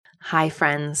Hi,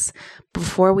 friends.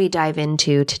 Before we dive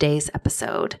into today's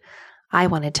episode, I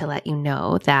wanted to let you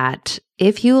know that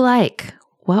if you like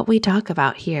what we talk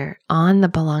about here on the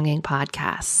Belonging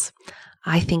Podcasts,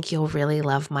 I think you'll really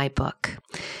love my book.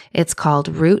 It's called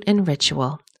Root and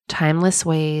Ritual: Timeless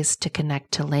Ways to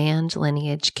Connect to Land,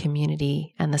 Lineage,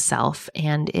 Community, and the Self.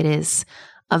 And it is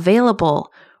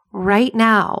available right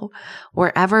now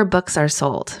wherever books are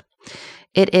sold.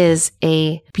 It is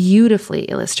a beautifully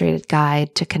illustrated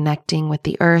guide to connecting with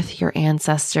the earth, your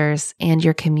ancestors, and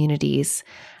your communities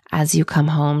as you come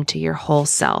home to your whole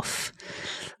self.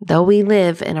 Though we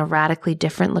live in a radically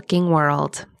different looking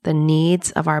world, the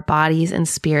needs of our bodies and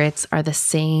spirits are the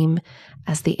same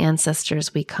as the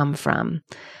ancestors we come from.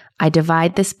 I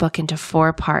divide this book into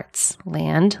 4 parts: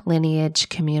 land, lineage,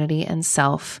 community, and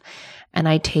self. And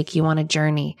I take you on a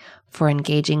journey for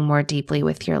engaging more deeply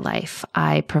with your life.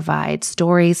 I provide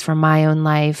stories from my own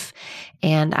life,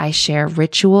 and I share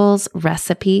rituals,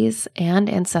 recipes, and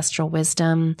ancestral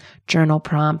wisdom, journal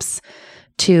prompts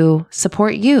to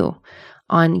support you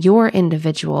on your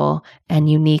individual and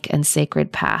unique and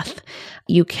sacred path.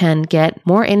 You can get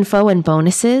more info and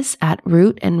bonuses at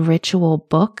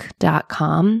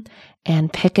rootandritualbook.com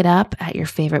and pick it up at your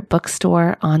favorite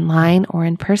bookstore, online, or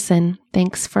in person.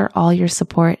 Thanks for all your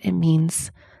support. It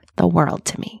means the world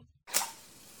to me.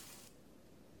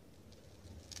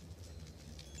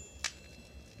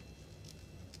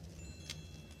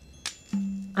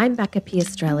 I'm Becca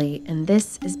Piastrelli, and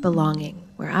this is Belonging,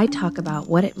 where I talk about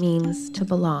what it means to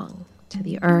belong to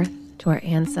the earth, to our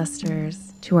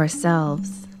ancestors, to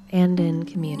ourselves, and in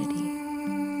community.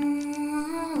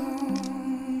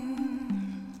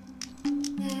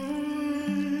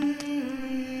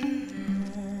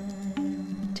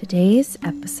 Today's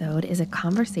episode is a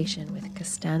conversation with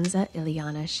Costanza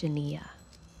Ileana Chania,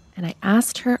 and I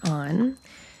asked her on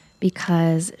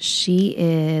because she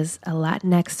is a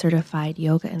Latinx certified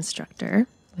yoga instructor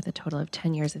with a total of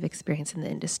 10 years of experience in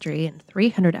the industry and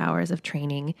 300 hours of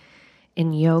training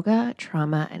in yoga,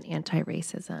 trauma, and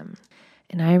anti-racism.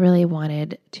 And I really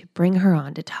wanted to bring her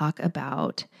on to talk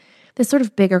about this sort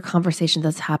of bigger conversation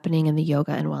that's happening in the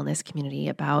yoga and wellness community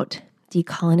about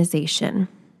decolonization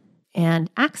and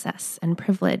access and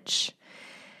privilege.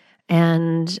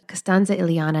 And Costanza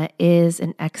Ileana is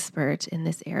an expert in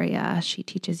this area. She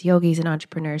teaches yogis and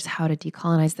entrepreneurs how to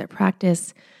decolonize their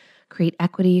practice, create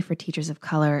equity for teachers of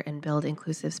color, and build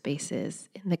inclusive spaces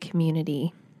in the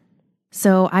community.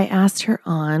 So I asked her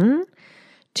on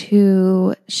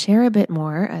to share a bit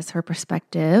more as her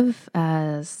perspective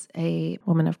as a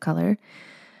woman of color.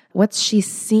 What's she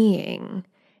seeing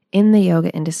in the yoga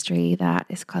industry that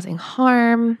is causing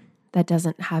harm, that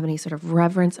doesn't have any sort of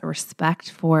reverence or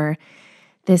respect for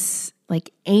this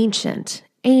like ancient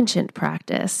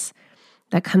practice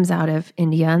that comes out of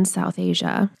India and South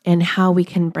Asia, and how we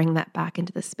can bring that back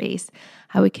into the space,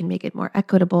 how we can make it more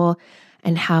equitable,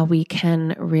 and how we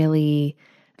can really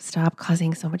stop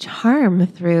causing so much harm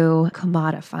through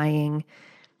commodifying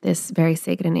this very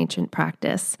sacred and ancient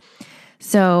practice.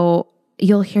 So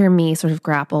you'll hear me sort of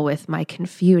grapple with my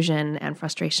confusion and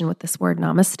frustration with this word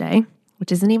namaste,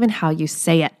 which isn't even how you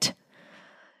say it.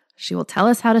 She will tell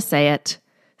us how to say it.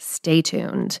 Stay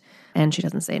tuned. And she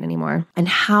doesn't say it anymore. And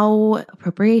how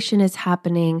appropriation is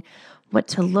happening, what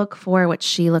to look for, what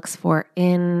she looks for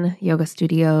in yoga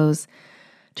studios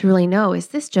to really know, is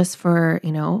this just for,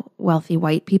 wealthy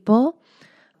white people?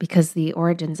 Because the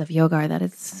origins of yoga are that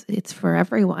it's for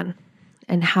everyone.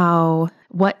 And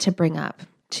what to bring up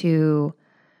to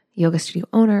yoga studio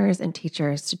owners and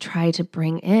teachers to try to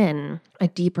bring in a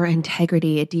deeper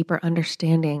integrity, a deeper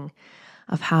understanding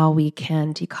of how we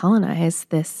can decolonize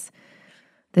this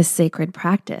sacred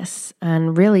practice,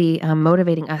 and really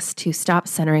motivating us to stop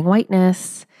centering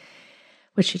whiteness,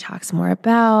 which she talks more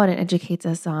about and educates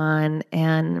us on,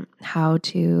 and how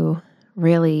to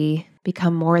really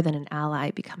become more than an ally,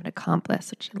 become an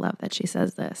accomplice, which I love that she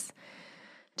says this,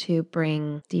 to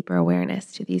bring deeper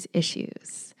awareness to these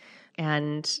issues.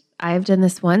 And I've done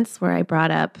this once where I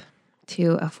brought up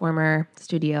to a former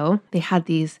studio. They had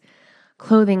these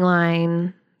clothing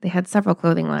line. They had several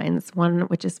clothing lines, one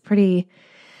which is pretty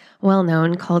well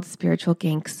known called Spiritual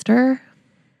Gangster,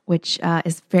 which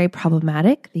is very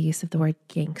problematic, the use of the word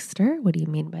gangster. What do you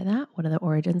mean by that? What are the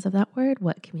origins of that word?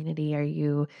 What community are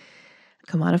you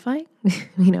commodifying,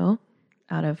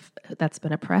 out of that's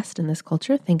been oppressed in this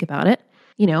culture? Think about it,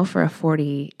 for a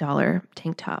 $40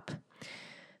 tank top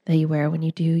that you wear when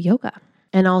you do yoga.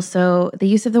 And also the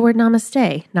use of the word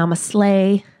namaste,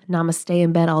 namaste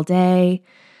in bed all day,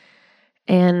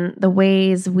 and the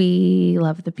ways we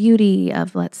love the beauty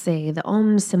of, let's say, the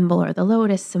Om symbol or the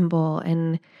lotus symbol.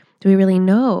 And do we really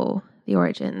know the the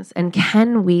origins? And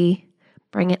can we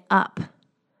bring it up?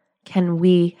 Can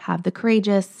we have the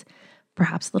courageous,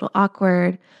 perhaps a little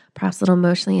awkward, perhaps a little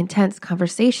emotionally intense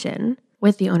conversation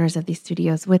with the owners of these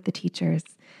studios, with the teachers?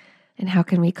 And how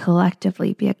can we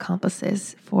collectively be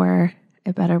accomplices for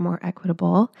a better, more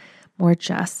equitable, more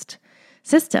just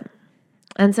system?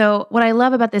 And so what I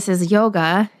love about this is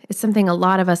yoga is something a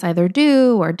lot of us either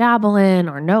do or dabble in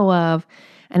or know of,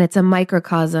 and it's a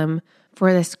microcosm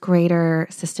for this greater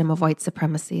system of white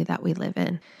supremacy that we live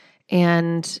in.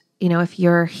 And, if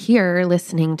you're here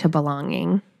listening to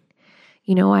Belonging,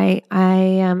 I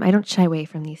don't shy away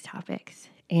from these topics.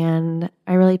 And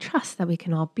I really trust that we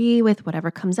can all be with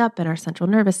whatever comes up in our central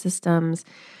nervous systems,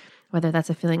 whether that's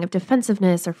a feeling of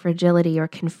defensiveness or fragility or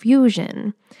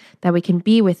confusion, that we can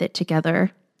be with it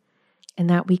together and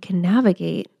that we can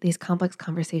navigate these complex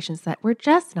conversations that we're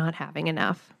just not having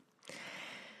enough.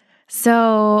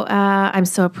 So I'm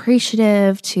so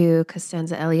appreciative to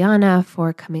Costanza Eliana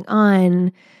for coming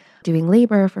on, doing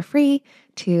labor for free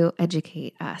to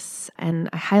educate us. And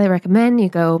I highly recommend you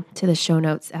go to the show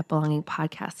notes at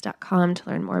belongingpodcast.com to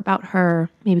learn more about her,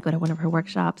 maybe go to one of her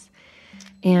workshops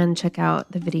and check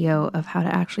out the video of how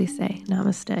to actually say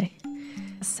namaste.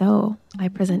 So I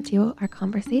present to you our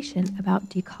conversation about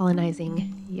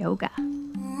decolonizing yoga.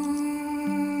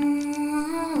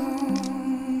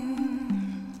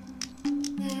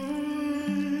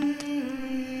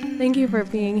 Thank you for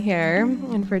being here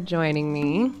and for joining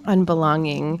me on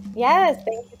Belonging. Yes,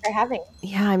 thank you for having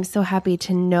me. Yeah, I'm so happy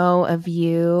to know of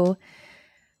you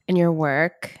and your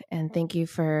work. And thank you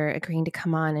for agreeing to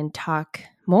come on and talk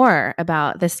more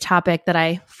about this topic that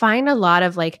I find a lot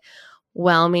of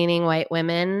well-meaning white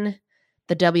women,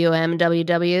 the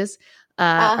WMWWs,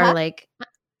 are like,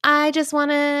 I just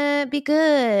want to be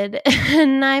good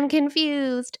and I'm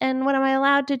confused and what am I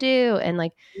allowed to do? And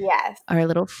yes, are a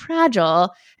little fragile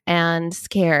and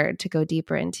scared to go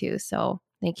deeper into. So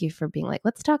thank you for being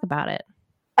let's talk about it.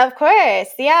 Of course.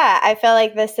 Yeah. I feel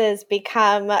like this has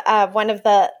become one of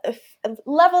the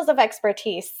levels of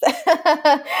expertise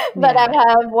that I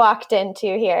have walked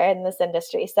into here in this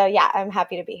industry. So yeah, I'm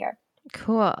happy to be here.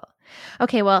 Cool.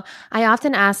 Okay. Well, I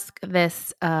often ask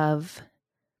this of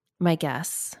my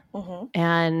guests,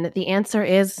 and the answer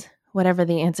is whatever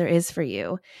the answer is for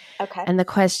you. Okay. And the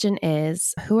question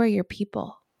is, who are your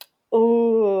people?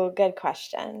 Ooh, good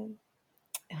question.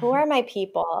 Who are my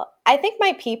people? I think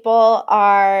my people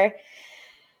are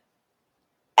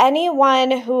anyone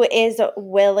who is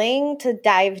willing to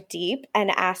dive deep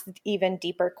and ask even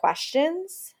deeper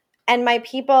questions. And my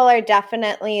people are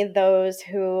definitely those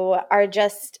who are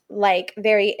just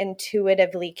very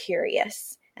intuitively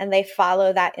curious, and they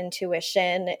follow that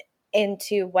intuition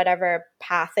into whatever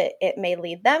path it may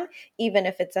lead them, even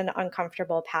if it's an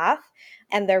uncomfortable path,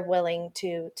 and they're willing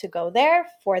to go there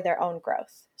for their own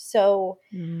growth. So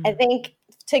I think,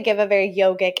 to give a very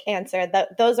yogic answer,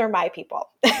 those are my people.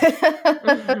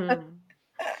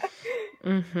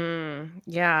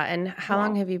 Yeah. And how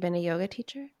long have you been a yoga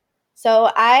teacher?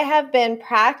 So I have been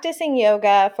practicing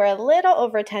yoga for a little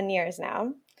over 10 years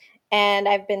now. And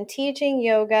I've been teaching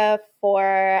yoga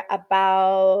for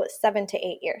about 7 to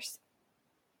 8 years.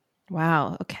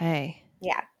 Wow. Okay.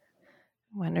 Yeah.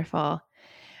 Wonderful.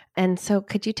 And so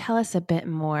could you tell us a bit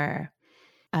more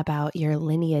about your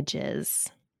lineages,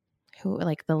 who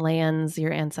the lands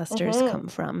your ancestors come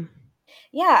from?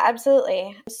 Yeah,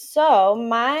 absolutely. So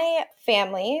my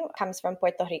family comes from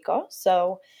Puerto Rico.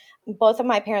 So both of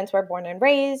my parents were born and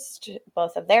raised.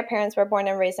 Both of their parents were born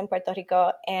and raised in Puerto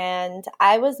Rico. And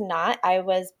I was not. I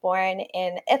was born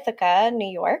in Ithaca,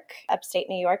 New York, upstate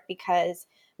New York, because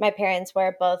my parents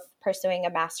were both pursuing a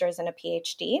master's and a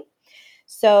PhD.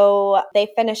 So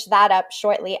they finished that up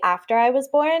shortly after I was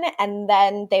born, and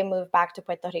then they moved back to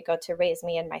Puerto Rico to raise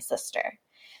me and my sister.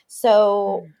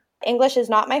 So English is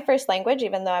not my first language,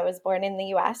 even though I was born in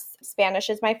the US. Spanish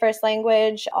is my first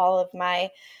language. All of my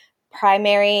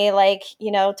primary,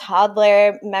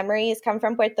 toddler memories come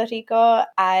from Puerto Rico.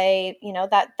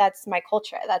 That's my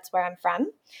culture. That's where I'm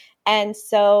from. And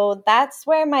so that's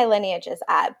where my lineage is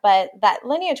at. But that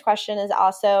lineage question is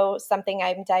also something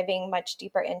I'm diving much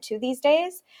deeper into these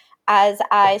days, as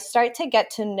I start to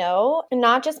get to know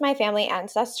not just my family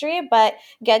ancestry, but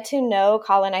get to know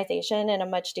colonization in a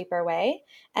much deeper way.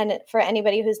 And for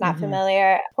anybody who's not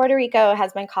familiar, Puerto Rico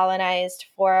has been colonized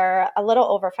for a little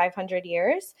over 500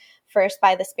 years, first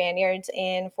by the Spaniards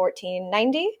in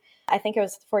 1490. I think it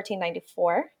was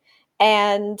 1494.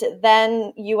 And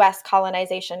then U.S.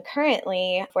 colonization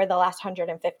currently for the last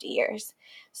 150 years.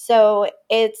 So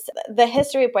it's the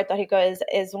history of Puerto Rico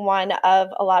is one of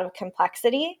a lot of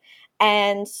complexity.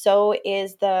 And so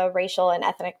is the racial and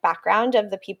ethnic background of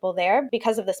the people there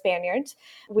because of the Spaniards.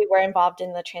 We were involved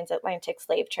in the transatlantic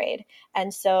slave trade.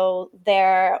 And so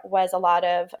there was a lot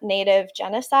of native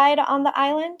genocide on the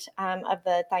island of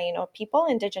the Taino people,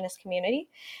 indigenous community.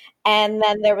 And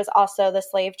then there was also the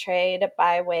slave trade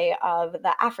by way of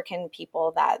the African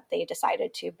people that they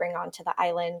decided to bring onto the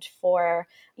island for,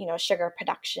 sugar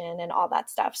production and all that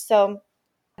stuff. So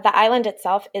the island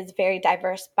itself is very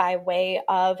diverse by way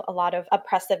of a lot of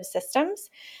oppressive systems.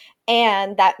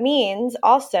 And that means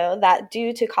also that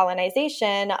due to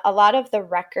colonization, a lot of the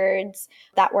records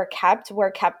that were kept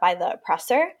by the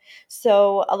oppressor.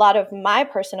 So a lot of my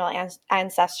personal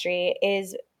ancestry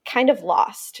is kind of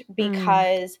lost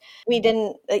because we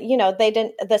didn't,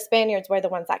 the Spaniards were the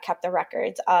ones that kept the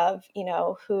records of,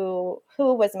 who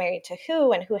was married to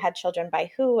who and who had children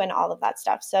by who and all of that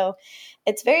stuff. So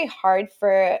it's very hard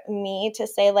for me to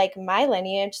say like my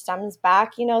lineage stems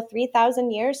back,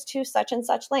 3,000 years to such and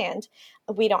such land.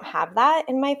 We don't have that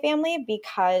in my family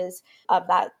because of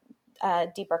that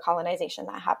deeper colonization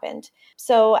that happened.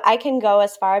 So I can go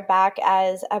as far back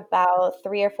as about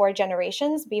 3 or 4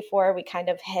 generations before we kind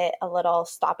of hit a little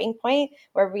stopping point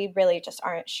where we really just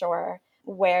aren't sure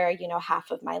where,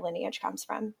 half of my lineage comes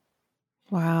from.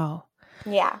 Wow.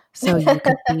 Yeah. So you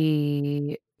could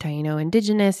be Taino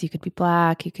indigenous, you could be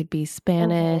Black, you could be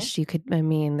Spanish, you could,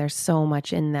 there's so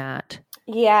much in that.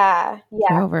 Yeah.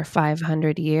 For over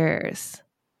 500 years.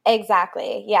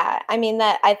 Exactly. Yeah.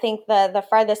 I think the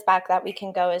farthest back that we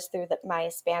can go is through my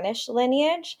Spanish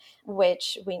lineage,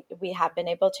 which we have been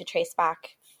able to trace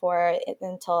back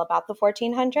until about the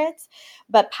 1400s.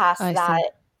 But past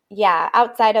that,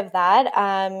 outside of that,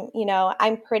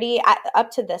 I'm pretty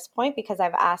up to this point because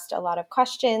I've asked a lot of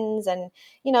questions and,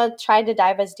 tried to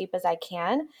dive as deep as I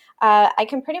can. I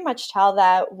can pretty much tell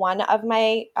that one of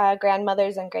my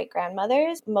grandmothers and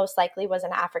great-grandmothers most likely was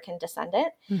an African descendant.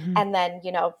 And then,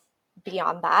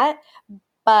 beyond that.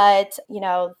 But,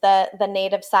 the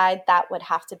native side, that would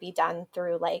have to be done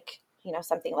through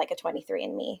something like a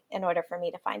 23andMe in order for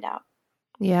me to find out.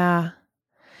 Yeah.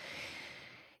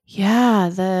 Yeah,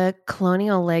 the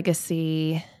colonial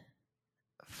legacy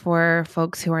for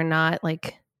folks who are not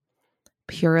like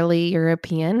purely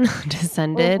European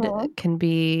descended can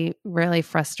be really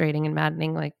frustrating and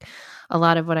maddening. Like a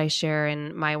lot of what I share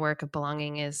in my work of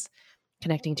belonging is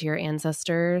connecting to your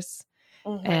ancestors.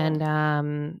 And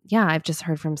I've just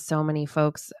heard from so many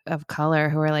folks of color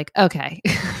who are like, okay,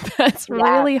 that's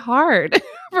really hard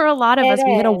for a lot of us.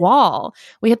 We hit a wall.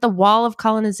 We hit the wall of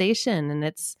colonization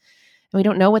and we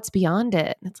don't know what's beyond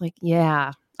it. It's like,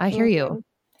 yeah, I hear you.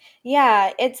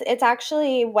 Yeah, it's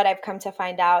actually what I've come to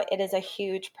find out. It is a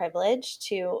huge privilege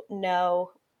to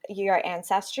know your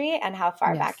ancestry and how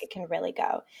far back it can really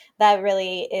go. That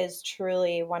really is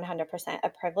truly 100% a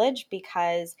privilege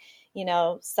because,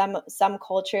 some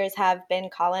cultures have been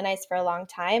colonized for a long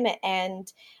time,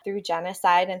 and through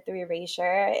genocide and through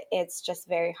erasure, it's just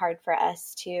very hard for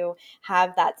us to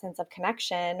have that sense of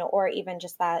connection or even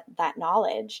just that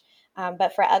knowledge.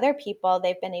 But for other people,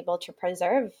 they've been able to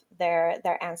preserve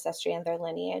their ancestry and their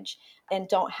lineage and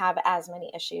don't have as many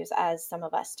issues as some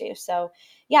of us do. So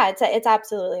yeah, it's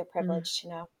absolutely a privilege to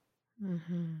know.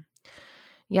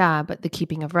 Yeah, but the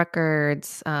keeping of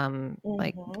records,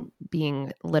 like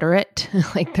being literate,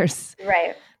 like there's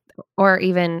or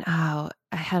even I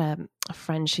had a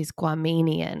friend, she's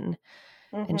Guamanian.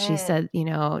 And she said,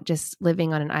 just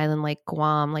living on an island like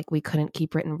Guam, like we couldn't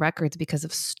keep written records because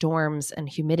of storms and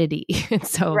humidity. And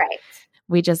so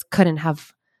we just couldn't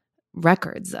have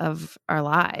records of our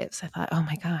lives. I thought, oh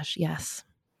my gosh, yes.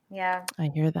 Yeah. I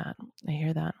hear that.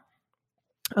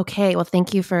 Okay. Well,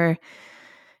 thank you for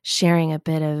sharing a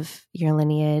bit of your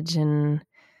lineage and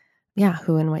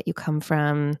who and what you come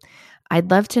from. I'd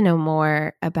love to know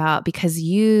more about, because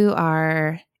you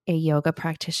are a yoga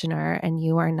practitioner and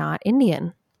you are not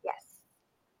Indian. Yes.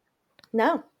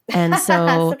 No. And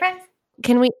so surprise.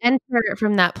 Can we enter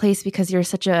from that place, because you're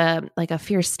such a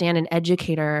fierce stand and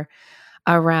educator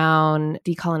around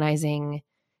decolonizing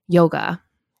yoga?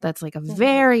 That's like a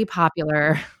very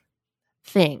popular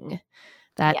thing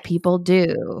that people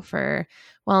do for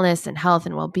wellness and health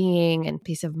and well-being and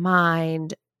peace of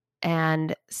mind.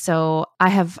 And so I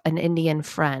have an Indian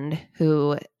friend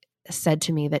who said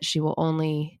to me that she will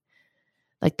only,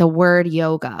 like, the word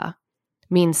yoga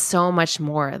means so much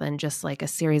more than just like a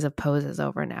series of poses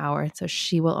over an hour. So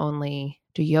she will only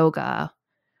do yoga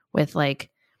with like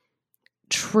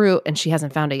true, and she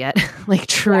hasn't found it yet, like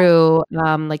true,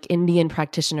 like Indian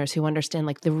practitioners who understand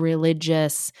like the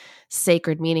religious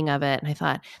sacred meaning of it. And I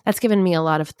thought that's given me a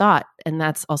lot of thought. And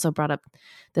that's also brought up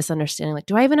this understanding, like,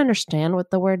 do I even understand what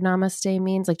the word namaste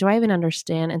means? Like, do I even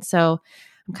understand? And so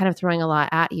I'm kind of throwing a lot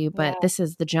at you, but this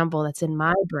is the jumble that's in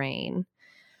my brain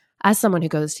as someone who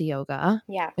goes to yoga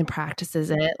and practices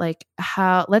it. Like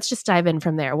let's just dive in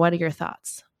from there. What are your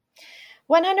thoughts?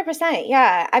 100%.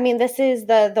 Yeah. I mean, this is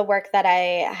the work that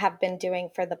I have been doing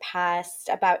for the past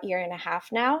about year and a half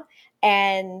now.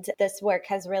 And this work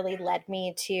has really led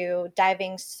me to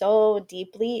diving so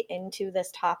deeply into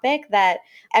this topic that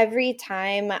every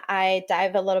time I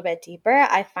dive a little bit deeper,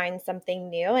 I find something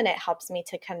new and it helps me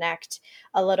to connect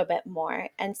a little bit more.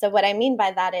 And so what I mean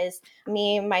by that is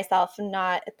me, myself,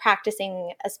 not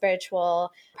practicing a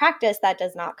spiritual practice that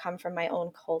does not come from my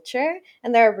own culture.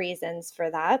 And there are reasons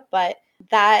for that, but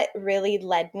that really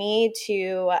led me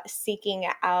to seeking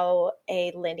out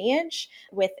a lineage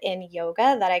within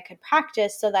yoga that I could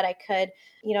practice so that I could,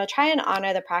 try and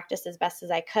honor the practice as best as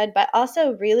I could, but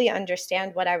also really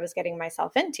understand what I was getting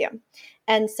myself into.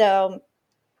 And so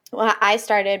I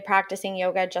started practicing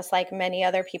yoga just like many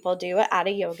other people do at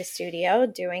a yoga studio,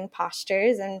 doing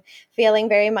postures and feeling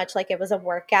very much like it was a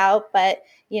workout, but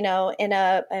in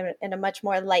a much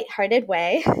more lighthearted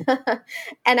way.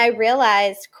 And I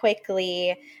realized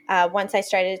quickly once I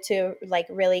started to like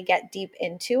really get deep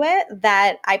into it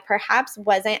that I perhaps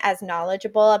wasn't as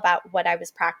knowledgeable about what I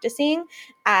was practicing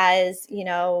as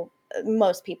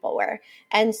most people were.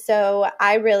 And so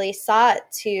I really sought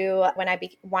to, when I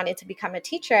wanted to become a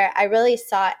teacher, I really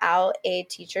sought out a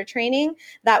teacher training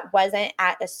that wasn't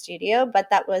at a studio, but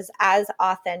that was as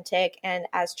authentic and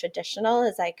as traditional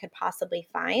as I could possibly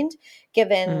find,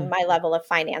 given my level of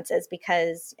finances.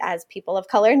 Because as people of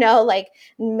color know, like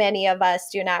many of us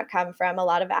do not come from a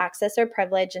lot of access or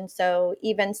privilege. And so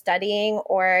even studying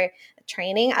or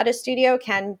training at a studio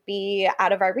can be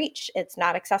out of our reach. It's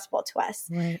not accessible to us.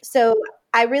 Right. So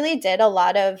I really did a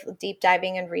lot of deep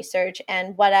diving and research.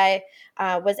 And what I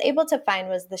was able to find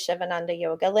was the Shivananda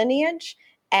yoga lineage.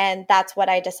 And that's what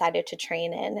I decided to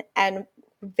train in. And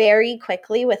very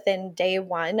quickly within day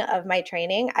one of my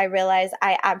training, I realized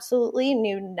I absolutely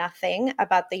knew nothing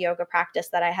about the yoga practice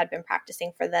that I had been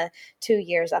practicing for the 2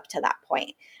 years up to that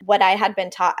point. What I had been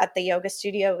taught at the yoga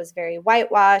studio was very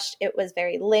whitewashed. It was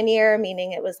very linear,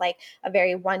 meaning it was like a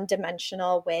very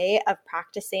one-dimensional way of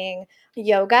practicing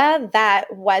yoga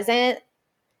that wasn't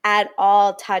at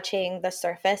all touching the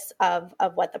surface of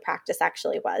what the practice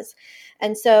actually was.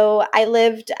 And so I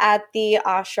lived at the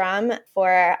ashram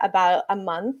for about a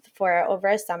month, for over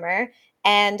a summer,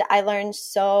 and I learned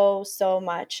so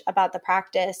much about the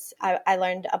practice. I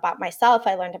learned about myself.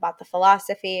 I learned about the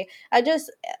philosophy. I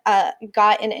just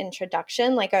got an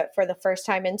introduction, for the first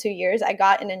time in 2 years, I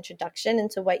got an introduction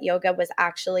into what yoga was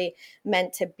actually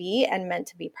meant to be and meant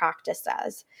to be practiced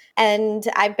as. And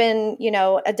I've been,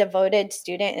 a devoted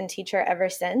student and teacher ever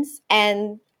since.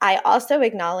 And I also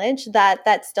acknowledge that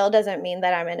that still doesn't mean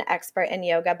that I'm an expert in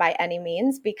yoga by any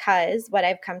means, because what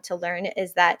I've come to learn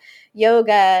is that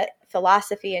yoga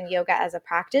philosophy and yoga as a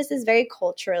practice is very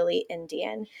culturally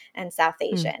Indian and South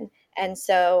Asian. And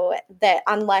so that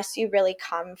unless you really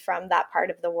come from that part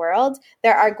of the world,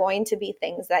 there are going to be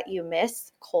things that you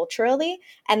miss culturally.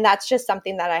 And that's just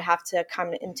something that I have to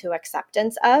come into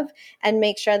acceptance of and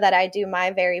make sure that I do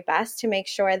my very best to make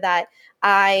sure that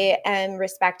I am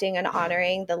respecting and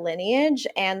honoring the lineage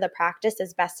and the practice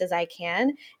as best as I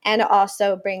can, and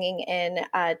also bringing in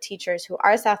teachers who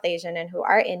are South Asian and who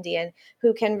are Indian,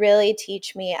 who can really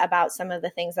teach me about some of the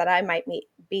things that I might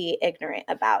be ignorant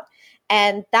about.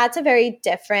 And that's a very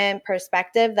different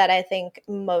perspective that I think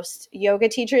most yoga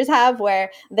teachers have, where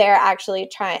they're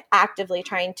actually actively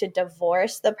trying to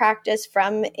divorce the practice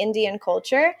from Indian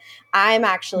culture. I'm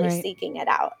actually seeking it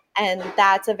out. And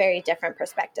that's a very different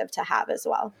perspective to have as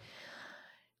well.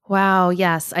 Wow.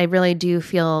 Yes. I really do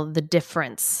feel the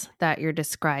difference that you're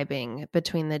describing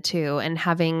between the two. And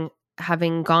having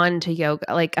gone to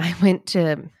yoga, like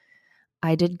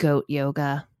I did goat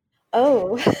yoga.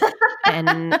 Oh.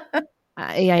 And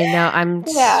I know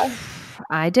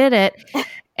I did it.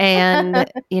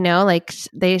 And, like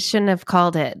they shouldn't have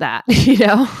called it that,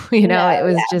 it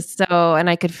was just so, and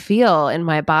I could feel in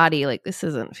my body, like, this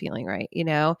isn't feeling right,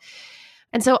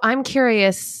 And so I'm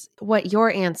curious what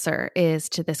your answer is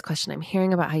to this question. I'm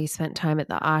hearing about how you spent time at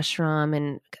the ashram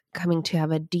and coming to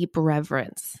have a deep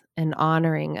reverence and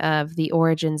honoring of the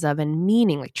origins of and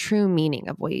meaning, like true meaning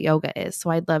of what yoga is.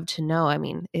 So I'd love to know,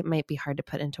 it might be hard to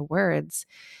put into words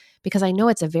because I know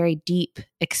it's a very deep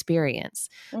experience,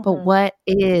 but what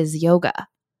is yoga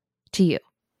to you?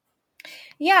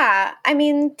 Yeah, I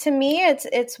mean, to me,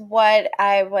 it's what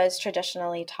I was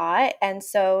traditionally taught, and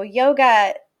so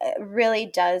yoga really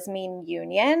does mean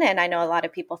union. And I know a lot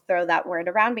of people throw that word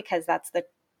around because that's the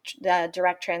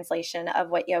direct translation of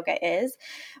what yoga is.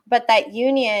 But that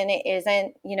union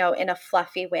isn't, in a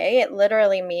fluffy way. It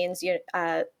literally means you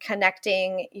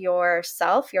connecting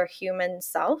yourself, your human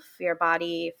self, your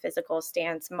body, physical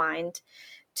stance, mind,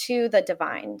 to the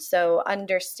divine. So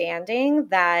understanding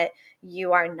that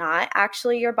you are not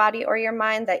actually your body or your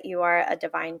mind, that you are a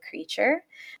divine creature.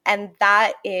 And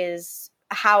that is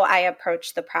how I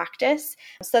approach the practice.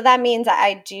 So that means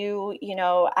I do,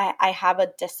 I have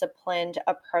a disciplined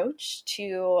approach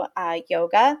to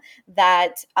yoga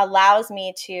that allows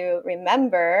me to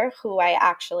remember who I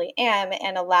actually am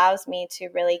and allows me to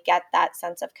really get that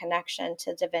sense of connection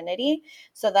to divinity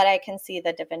so that I can see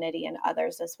the divinity in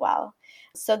others as well.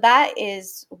 So that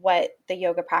is what the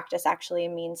yoga practice actually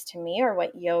means to me, or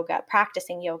what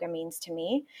practicing yoga means to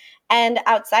me. And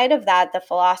outside of that, the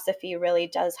philosophy really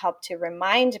does help to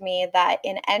remind me that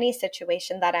in any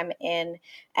situation that I'm in,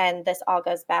 and this all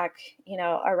goes back,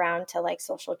 around to like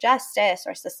social justice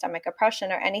or systemic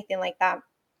oppression or anything like that,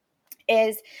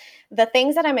 is the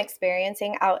things that I'm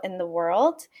experiencing out in the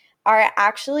world are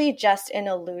actually just an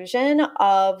illusion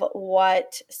of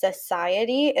what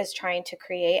society is trying to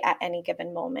create at any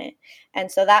given moment.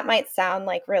 And so that might sound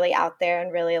like really out there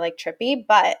and really like trippy,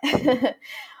 but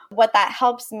what that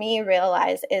helps me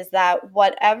realize is that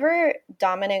whatever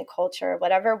dominant culture,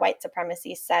 whatever white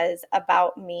supremacy says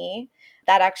about me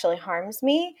that actually harms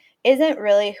me, isn't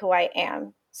really who I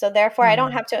am. So therefore, I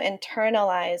don't have to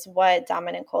internalize what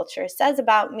dominant culture says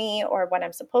about me or what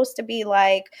I'm supposed to be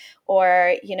like,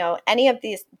 or any of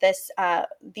these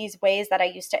ways that I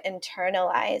used to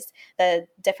internalize the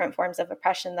different forms of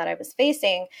oppression that I was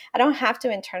facing. I don't have to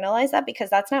internalize that because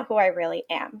that's not who I really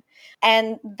am.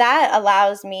 And that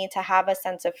allows me to have a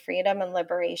sense of freedom and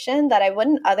liberation that I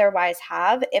wouldn't otherwise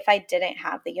have if I didn't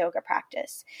have the yoga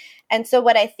practice. And so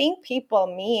what I think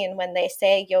people mean when they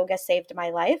say yoga saved my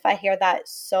life, I hear that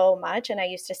so much, and I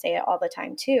used to say it all the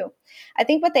time too. I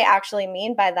think what they actually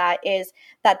mean by that is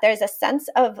that there's a sense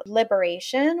of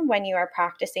liberation when you are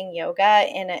practicing yoga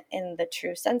in the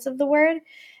true sense of the word,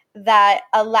 that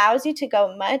allows you to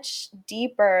go much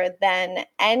deeper than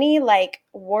any like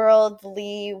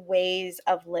worldly ways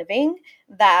of living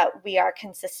that we are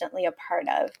consistently a part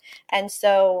of. And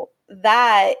so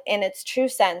that in its true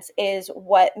sense is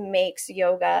what makes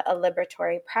yoga a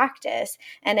liberatory practice.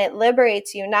 And it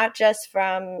liberates you not just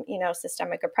from,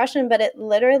 systemic oppression, but it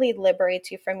literally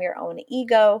liberates you from your own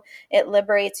ego. It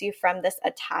liberates you from this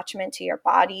attachment to your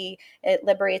body. It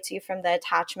liberates you from the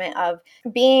attachment of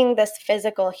being this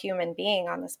physical human being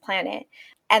on this planet.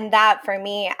 And that for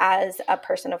me, as a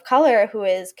person of color who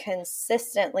is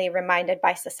consistently reminded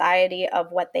by society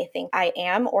of what they think I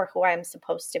am or who I'm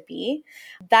supposed to be,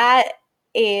 that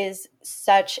is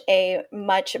such a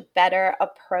much better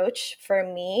approach for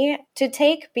me to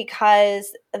take,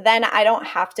 because then I don't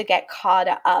have to get caught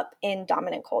up in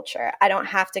dominant culture. I don't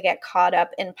have to get caught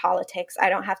up in politics. I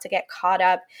don't have to get caught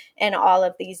up in all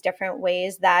of these different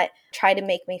ways that try to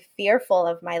make me fearful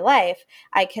of my life.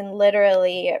 I can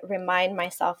literally remind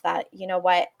myself that,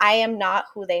 what, I am not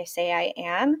who they say I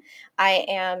am. I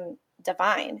am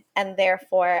divine, and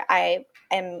therefore I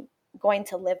am going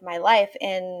to live my life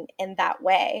in that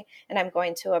way, and I'm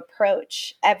going to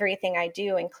approach everything I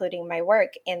do, including my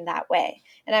work, in that way.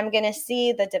 And I'm going to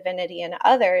see the divinity in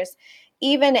others,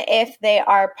 even if they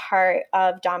are part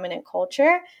of dominant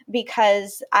culture,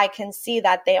 because I can see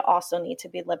that they also need to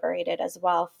be liberated as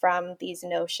well from these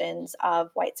notions of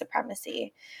white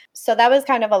supremacy. So that was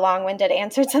kind of a long-winded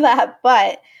answer to that,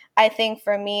 but I think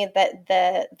for me that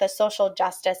the social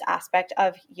justice aspect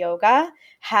of yoga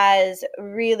has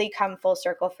really come full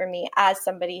circle for me as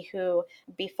somebody who,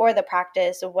 before the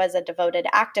practice, was a devoted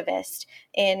activist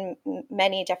in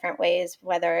many different ways,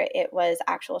 whether it was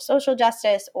actual social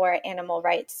justice or animal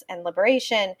rights and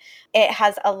liberation. It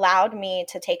has allowed me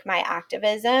to take my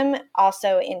activism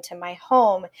also into my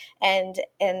home and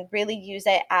really use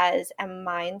it as a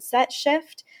mindset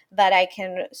shift that I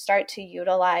can start to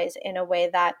utilize in a way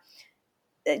that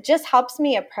it just helps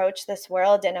me approach this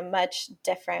world in a much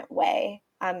different way.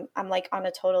 I'm like on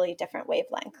a totally different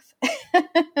wavelength.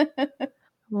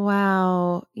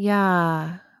 Wow.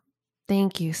 Yeah.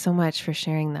 Thank you so much for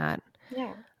sharing that.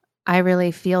 Yeah. I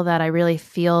really feel that. I really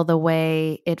feel the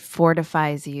way it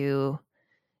fortifies you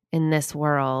in this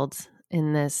world,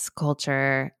 in this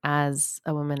culture, as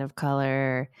a woman of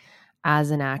color,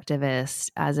 as an activist,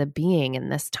 as a being in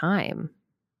this time,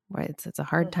 right? It's a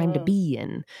hard time to Mm-hmm. be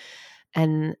in.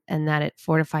 and that it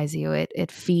fortifies you,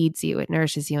 it feeds you, it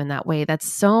nourishes you in that way.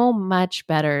 That's so much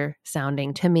better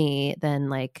sounding to me than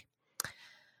like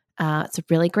it's a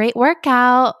really great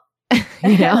workout.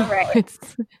 Right.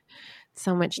 It's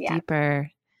so much Yeah.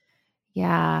 deeper.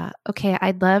 Yeah. Okay.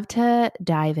 I'd love to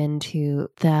dive into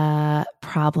the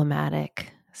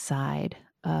problematic side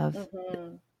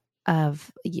Mm-hmm.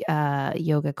 of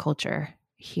yoga culture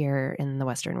here in the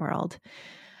Western world,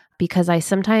 because I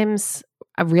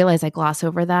realize I gloss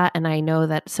over that, and I know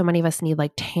that so many of us need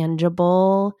like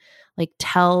tangible, like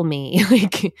tell me,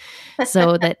 like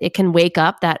so that it can wake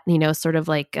up that sort of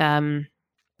like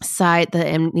side, the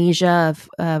amnesia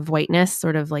of whiteness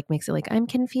sort of like makes it like I'm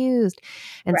confused.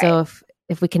 And Right. so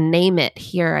if we can name it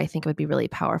here, I think it would be really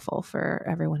powerful for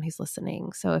everyone who's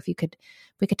listening. So if we could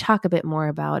talk a bit more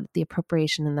about the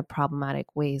appropriation and the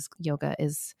problematic ways yoga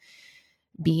is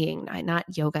being, not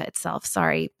yoga itself,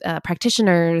 sorry,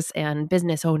 practitioners and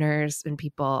business owners and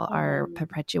people are Mm.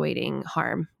 perpetuating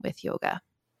harm with yoga.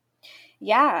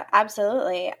 Yeah,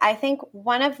 absolutely. I think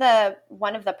one of the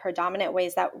predominant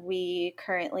ways that we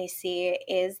currently see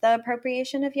is the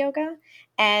appropriation of yoga.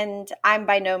 And I'm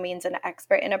by no means an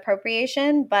expert in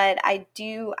appropriation, but I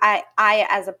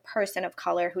as a person of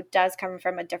color who does come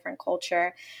from a different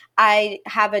culture, I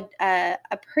have a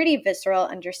pretty visceral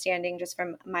understanding just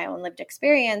from my own lived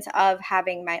experience of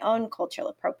having my own culture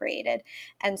appropriated.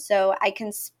 And so I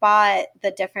can spot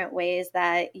the different ways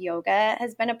that yoga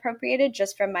has been appropriated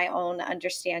just from my own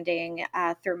understanding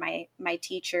through my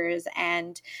teachers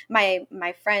and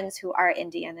my friends who are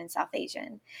Indian and South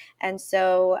Asian. And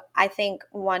so I think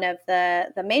one of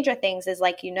the major things is,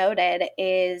 like you noted,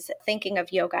 is thinking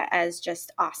of yoga as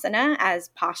just asana, as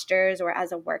postures or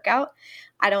as a workout.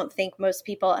 I don't think most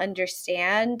people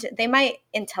understand. They might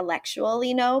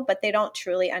intellectually know, but they don't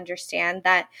truly understand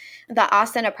that the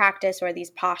asana practice or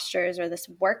these postures or this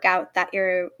workout that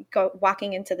you're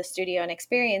walking into the studio and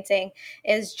experiencing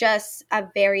is just a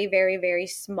very, very, very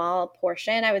small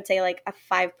portion. I would say like a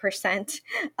 5%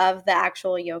 of the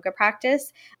actual yoga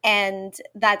practice. And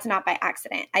that's not by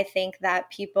accident. I think that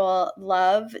people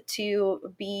love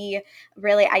to be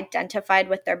really identified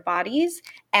with their bodies.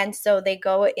 And so they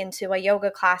go into a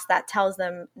yoga class that tells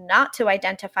them not to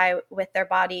identify with their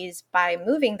bodies by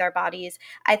moving their bodies.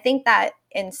 I think that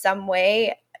in some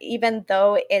way, even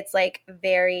though it's like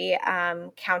very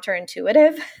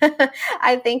counterintuitive,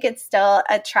 I think it still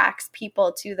attracts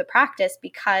people to the practice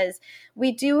because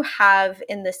we do have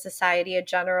in this society a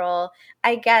general,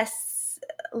 I guess,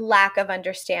 lack of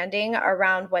understanding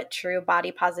around what true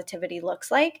body positivity looks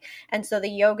like. And so the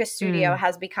yoga studio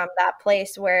has become that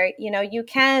place where, you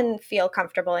can feel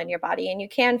comfortable in your body and you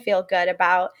can feel good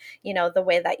about, the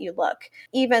way that you look,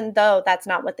 even though that's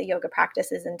not what the yoga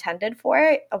practice is intended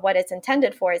for. What it's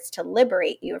intended for is to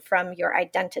liberate you from your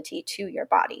identity to your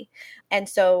body. And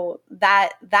so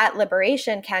that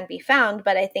liberation can be found,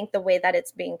 but I think the way that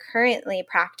it's being currently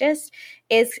practiced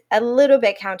is a little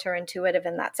bit counterintuitive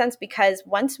in that sense, because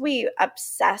once we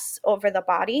obsess over the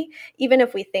body, even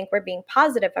if we think we're being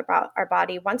positive about our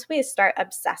body, once we start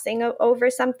obsessing over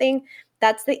something,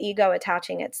 that's the ego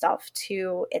attaching itself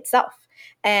to itself.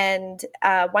 And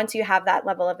once you have that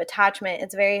level of attachment,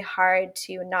 it's very hard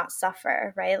to not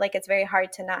suffer, right? Like it's very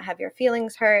hard to not have your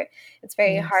feelings hurt. It's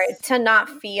very hard to not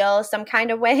feel some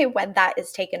kind of way when that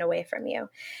is taken away from you.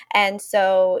 And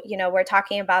so, we're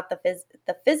talking about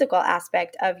the physical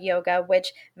aspect of yoga,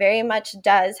 which very much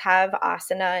does have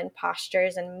asana and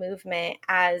postures and movement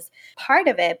as part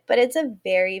of it, but it's a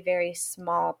very, very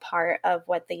small part of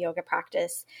what the yoga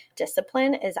practice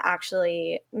discipline is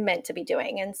actually meant to be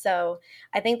doing. And so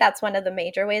I think that's one of the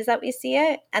major ways that we see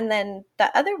it. And then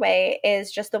the other way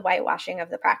is just the whitewashing of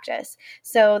the practice.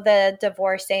 So the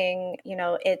divorcing,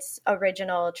 its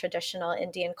original traditional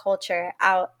Indian culture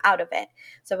out of it.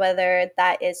 So whether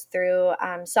that is through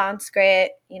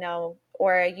Sanskrit,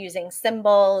 or using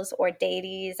symbols or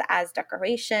deities as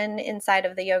decoration inside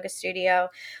of the yoga studio,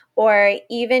 or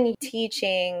even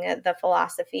teaching the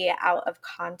philosophy out of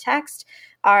context,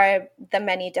 are the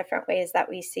many different ways that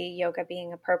we see yoga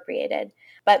being appropriated.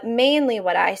 But mainly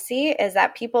what I see is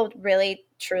that people really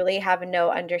truly have no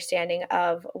understanding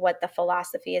of what the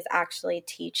philosophy is actually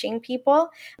teaching people,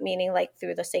 meaning like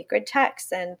through the sacred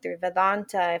texts and through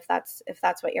Vedanta, if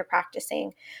that's what you're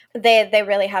practicing. They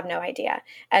really have no idea.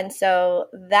 And so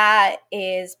that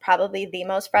is probably the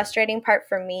most frustrating part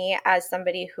for me as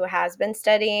somebody who has been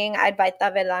studying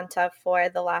Advaita Vedanta for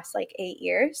the last like 8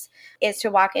 years, is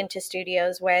to walk into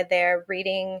studios where they're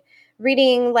reading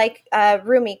like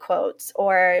Rumi quotes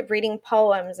or reading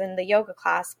poems in the yoga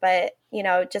class, but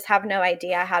just have no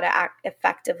idea how to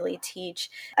effectively teach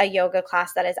a yoga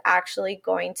class that is actually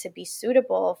going to be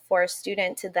suitable for a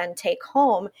student to then take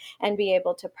home and be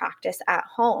able to practice at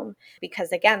home.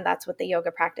 Because again, that's what the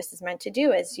yoga practice is meant to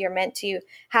do, is you're meant to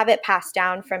have it passed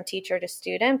down from teacher to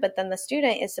student, but then the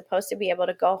student is supposed to be able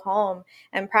to go home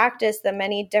and practice the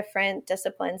many different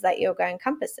disciplines that yoga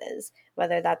encompasses,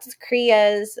 whether that's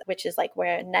kriyas, which is like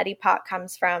where neti pot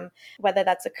comes from, whether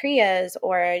that's the kriyas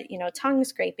or, tongue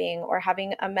scraping, or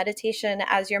having a meditation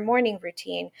as your morning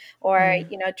routine, or,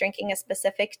 drinking a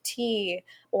specific tea,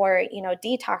 or,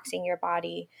 detoxing your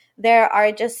body. There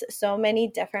are just so many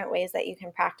different ways that you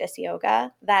can practice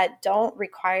yoga that don't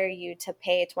require you to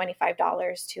pay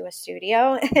 $25 to a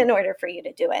studio in order for you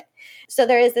to do it. So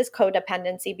there is this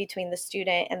codependency between the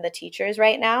student and the teachers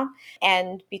right now,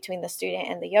 and between the student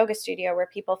and the yoga studio, where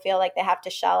people feel like they have to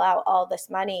shell out all this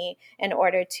money in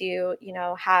order to,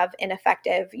 have an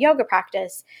effective yoga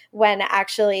practice, when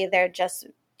actually they're just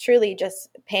truly just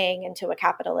paying into a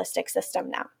capitalistic system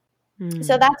now.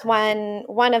 So that's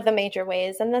one of the major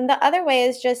ways. And then the other way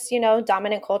is just,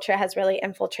 dominant culture has really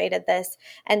infiltrated this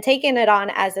and taken it on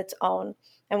as its own.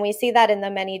 And we see that in the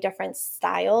many different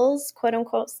styles, quote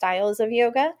unquote, styles of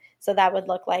yoga. So that would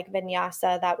look like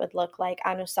vinyasa, that would look like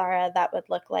anusara, that would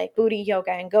look like booty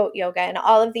yoga and goat yoga, and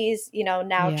all of these,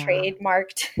 now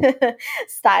trademarked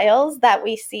styles that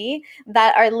we see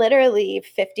that are literally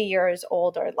 50 years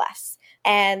old or less.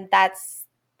 And that's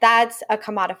a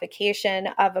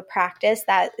commodification of a practice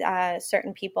that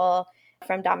certain people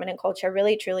from dominant culture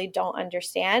really truly don't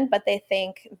understand, but they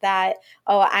think that,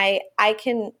 I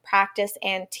can practice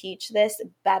and teach this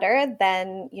better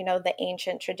than, the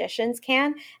ancient traditions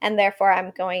can, and therefore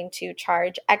I'm going to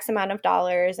charge X amount of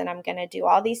dollars, and I'm going to do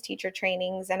all these teacher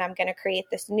trainings, and I'm going to create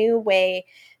this new way,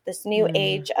 this new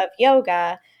age of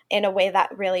yoga in a way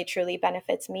that really truly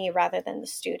benefits me rather than the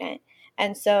student.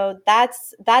 And so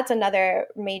that's another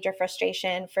major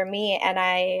frustration for me. And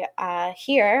I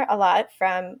hear a lot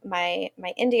from my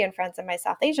Indian friends and my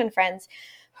South Asian friends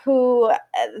who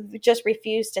just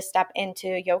refuse to step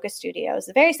into yoga studios,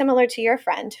 very similar to your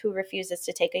friend who refuses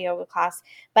to take a yoga class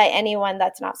by anyone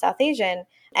that's not South Asian.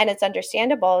 And it's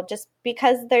understandable, just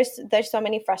because there's so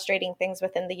many frustrating things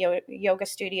within the yoga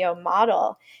studio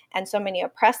model, and so many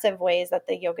oppressive ways that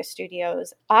the yoga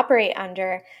studios operate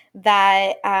under,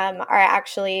 that are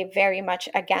actually very much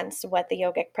against what the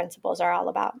yogic principles are all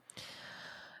about.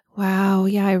 Wow.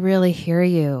 Yeah, I really hear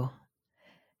you.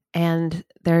 And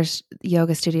there's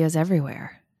yoga studios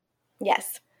everywhere.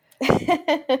 Yes.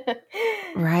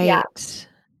 Right. Yeah.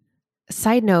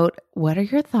 Side note, what are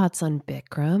your thoughts on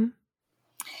Bikram?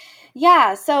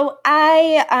 Yeah, so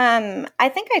I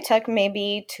think I took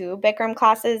maybe 2 Bikram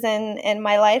classes in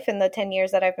my life in the 10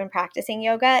 years that I've been practicing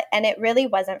yoga, and it really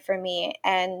wasn't for me.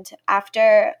 And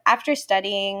after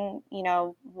studying,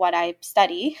 what I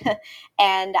study,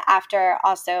 and after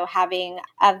also having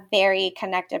a very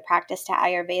connected practice to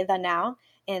Ayurveda now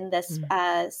in this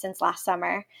since last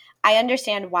summer, I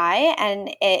understand why,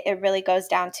 and it really goes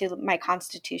down to my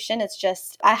constitution. It's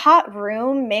just a hot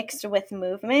room mixed with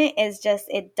movement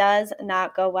it does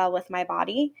not go well with my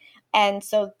body. And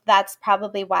so that's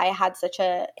probably why I had such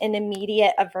an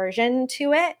immediate aversion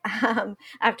to it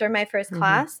after my first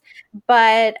class.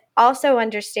 But also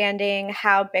understanding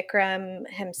how Bikram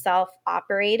himself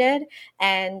operated,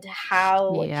 and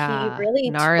how he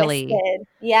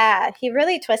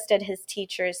really twisted his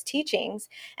teacher's teachings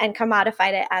and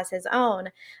commodified it as his own.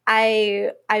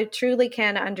 I truly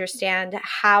can understand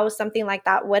how something like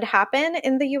that would happen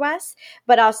in the US,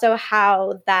 but also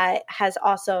how that has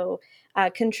also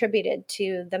contributed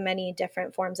to the many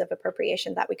different forms of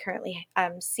appropriation that we currently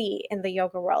see in the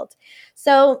yoga world.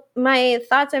 So my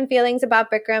thoughts and feelings about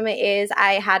Bikram is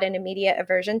I had an immediate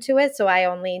aversion to it. So I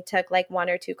only took like 1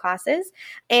 or 2 classes.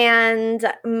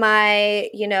 And my,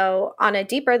 on a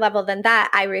deeper level than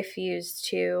that, I refuse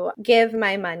to give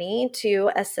my money to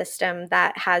a system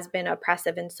that has been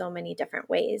oppressive in so many different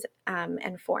ways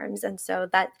and forms. And so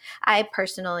that I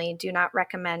personally do not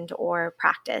recommend or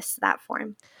practice that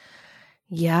form.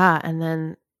 Yeah. And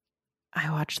then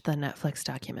I watched the Netflix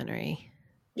documentary.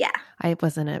 Yeah. I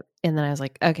wasn't it. And then I was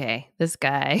like, okay, this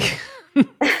guy,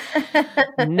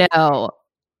 no,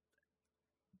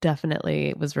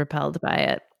 definitely was repelled by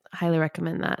it. Highly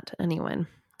recommend that to anyone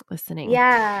listening.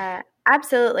 Yeah,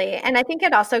 absolutely. And I think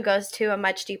it also goes to a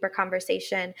much deeper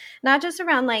conversation, not just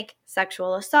around like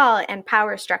sexual assault and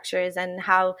power structures, and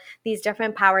how these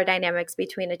different power dynamics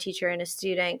between a teacher and a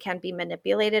student can be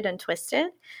manipulated and twisted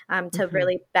to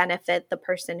really benefit the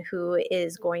person who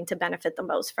is going to benefit the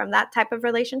most from that type of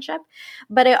relationship.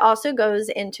 But it also goes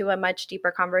into a much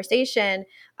deeper conversation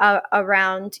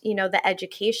around, the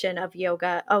education of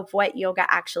yoga, of what yoga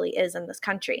actually is in this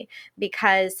country,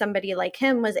 because somebody like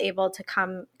him was able to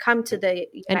come to the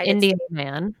An United Indian States.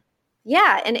 man.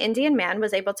 Yeah, an Indian man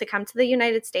was able to come to the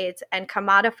United States and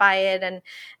commodify it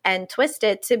and twist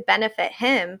it to benefit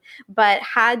him, but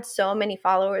had so many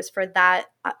followers for that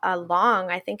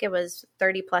long, I think it was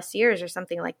 30 plus years or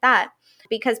something like that,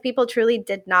 because people truly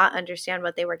did not understand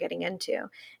what they were getting into.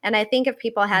 And I think if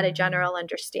people had a general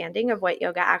understanding of what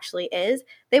yoga actually is,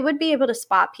 they would be able to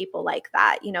spot people like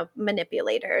that,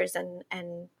 manipulators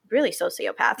and really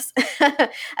sociopaths.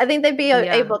 I think they'd be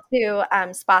able to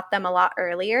spot them a lot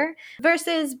earlier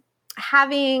versus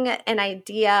having an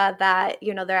idea that,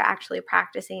 they're actually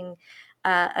practicing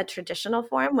a traditional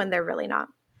form when they're really not.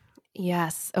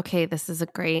 Yes. Okay. This is a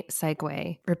great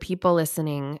segue for people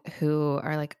listening who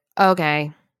are like,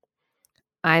 okay,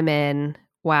 I'm in.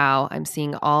 Wow. I'm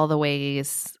seeing all the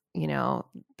ways,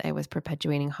 I was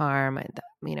perpetuating harm.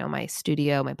 My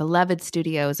studio, my beloved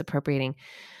studio is appropriating.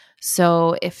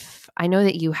 So if I know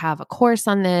that you have a course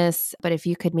on this, but if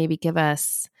you could maybe give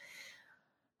us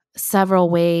several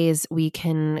ways we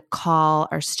can call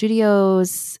our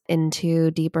studios into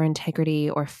deeper integrity,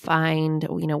 or find,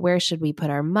 where should we put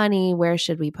our money? Where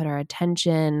should we put our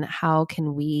attention? How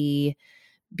can we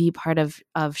be part of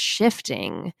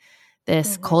shifting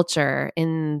this culture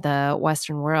in the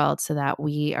Western world so that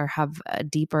we have a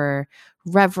deeper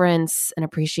reverence and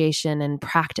appreciation and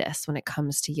practice when it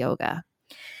comes to yoga?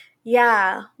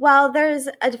 Yeah, well, there's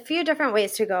a few different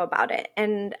ways to go about it.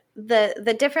 And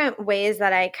the different ways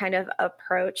that I kind of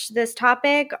approach this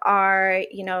topic are,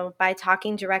 by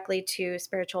talking directly to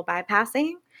spiritual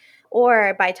bypassing,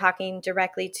 or by talking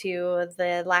directly to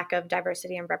the lack of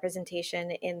diversity and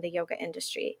representation in the yoga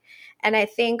industry. And I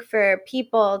think for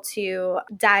people to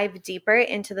dive deeper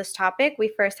into this topic,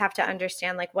 we first have to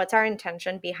understand, like, what's our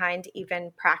intention behind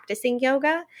even practicing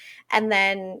yoga? And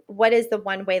then what is the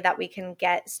one way that we can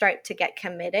start to get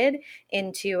committed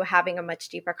into having a much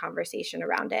deeper conversation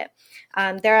around it?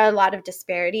 There are a lot of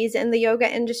disparities in the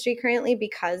yoga industry currently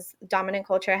because dominant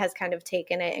culture has kind of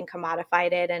taken it and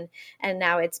commodified it, and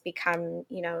now it's become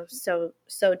so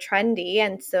trendy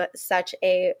and such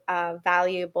a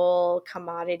valuable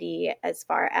commodity as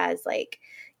far as, like,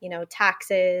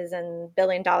 taxes and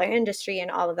billion-dollar industry and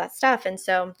all of that stuff. And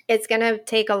so it's going to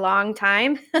take a long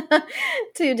time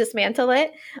to dismantle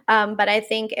it. But I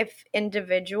think if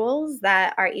individuals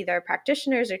that are either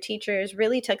practitioners or teachers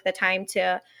really took the time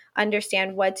to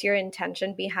understand what's your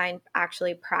intention behind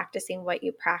actually practicing what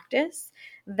you practice,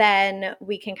 then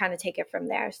we can kind of take it from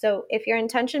there. So if your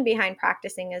intention behind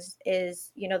practicing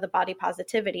is the body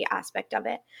positivity aspect of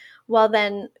it, well,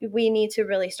 then we need to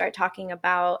really start talking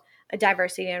about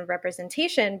diversity and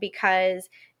representation, because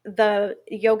the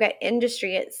yoga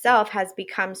industry itself has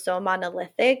become so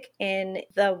monolithic in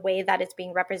the way that it's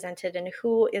being represented, and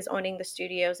who is owning the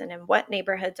studios, and in what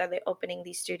neighborhoods are they opening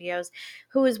these studios,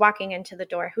 who is walking into the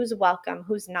door, who's welcome,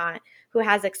 who's not, who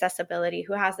has accessibility,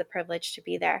 who has the privilege to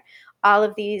be there. All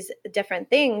of these different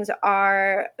things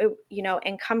are,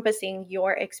 encompassing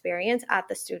your experience at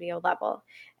the studio level.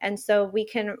 And so we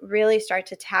can really start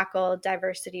to tackle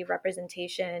diversity,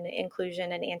 representation,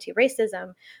 inclusion, and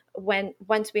anti-racism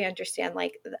once we understand,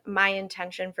 like, my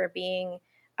intention for being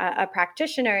a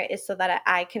practitioner is so that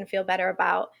I can feel better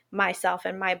about myself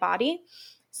and my body.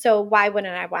 So why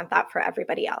wouldn't I want that for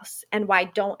everybody else? And why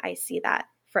don't I see that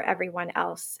for everyone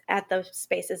else at the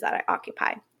spaces that I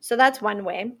occupy? So that's one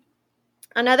way.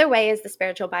 Another way is the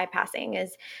spiritual bypassing,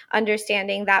 is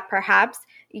understanding that perhaps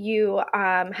you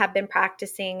have been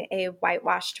practicing a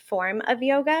whitewashed form of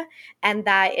yoga, and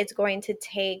that it's going to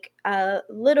take a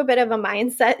little bit of a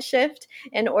mindset shift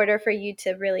in order for you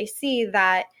to really see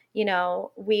that,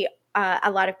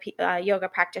 a lot of yoga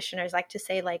practitioners like to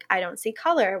say, like, I don't see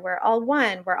color. We're all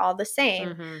one. We're all the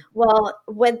same. Mm-hmm. Well,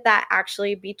 would that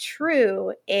actually be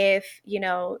true if,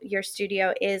 your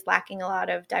studio is lacking a lot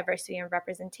of diversity and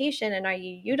representation? And are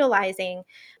you utilizing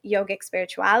yogic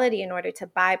spirituality in order to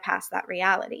bypass that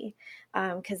reality?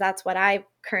 Because that's what I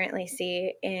currently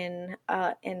see in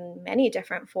many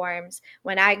different forms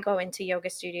when I go into yoga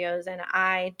studios, and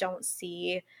I don't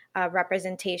see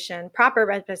proper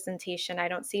representation. I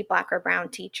don't see Black or brown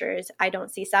teachers. I don't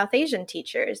see South Asian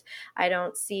teachers. I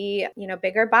don't see,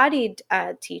 bigger bodied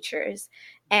teachers.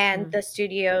 And the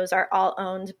studios are all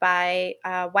owned by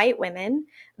white women.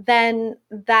 Then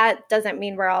that doesn't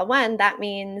mean we're all one. That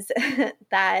means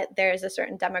that there's a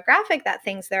certain demographic that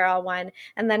thinks they're all one,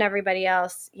 and then everybody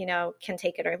else, can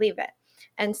take it or leave it.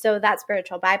 And so that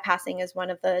spiritual bypassing is one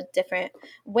of the different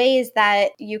ways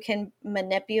that you can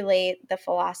manipulate the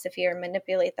philosophy or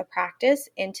manipulate the practice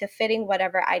into fitting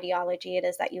whatever ideology it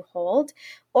is that you hold,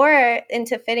 or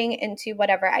into fitting into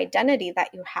whatever identity that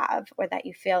you have or that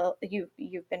you feel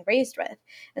you've been raised with.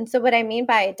 And so what I mean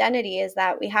by identity is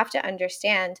that we have to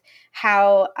understand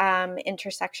how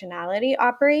intersectionality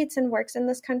operates and works in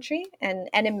this country, and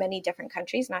in many different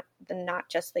countries, not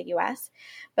just the US.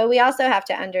 But we also have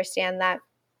to understand that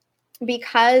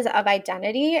because of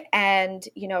identity and,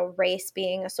 race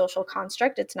being a social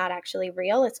construct, it's not actually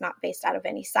real. It's not based out of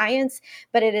any science,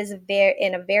 but it is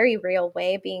in a very real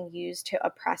way being used to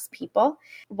oppress people.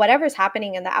 Whatever's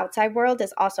happening in the outside world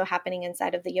is also happening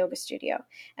inside of the yoga studio.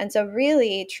 And so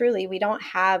really, truly, we don't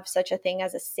have such a thing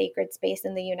as a sacred space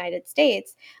in the United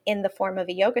States in the form of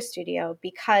a yoga studio,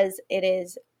 because it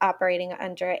is operating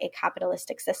under a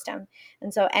capitalistic system.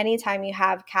 And so anytime you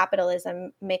have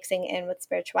capitalism mixing in with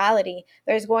spirituality,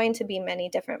 there's going to be many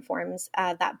different forms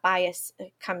that bias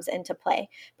comes into play,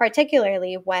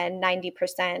 particularly when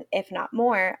 90%, if not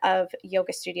more, of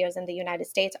yoga studios in the United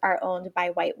States are owned by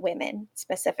white women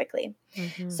specifically.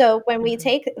 Mm-hmm. So when we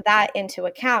take that into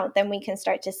account, then we can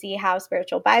start to see how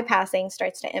spiritual bypassing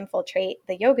starts to infiltrate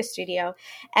the yoga studio.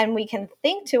 And we can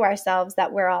think to ourselves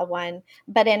that we're all one,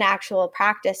 but in actual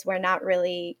practice, we're not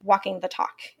really walking the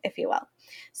talk, if you will.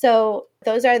 So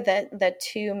those are the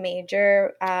two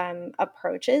major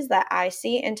approaches that I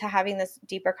see into having this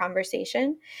deeper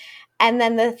conversation. And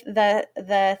then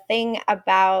the thing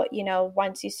about,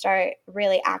 once you start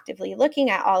really actively looking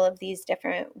at all of these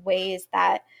different ways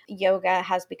that yoga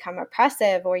has become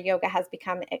oppressive or yoga has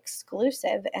become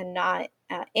exclusive and not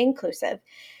inclusive,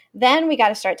 then we got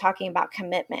to start talking about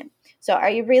commitment. So are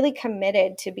you really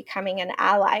committed to becoming an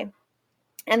ally?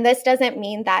 And this doesn't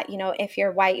mean that, if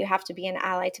you're white, you have to be an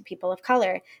ally to people of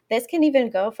color. This can even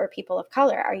go for people of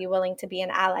color. Are you willing to be an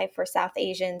ally for South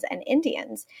Asians and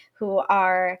Indians who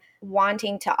are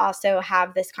wanting to also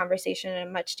have this conversation in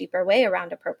a much deeper way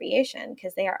around appropriation,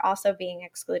 because they are also being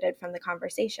excluded from the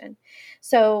conversation?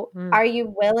 So are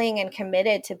you willing and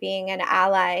committed to being an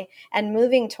ally and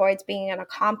moving towards being an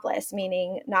accomplice,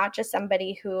 meaning not just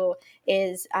somebody who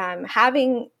is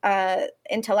having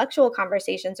intellectual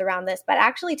conversations around this, but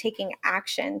actually taking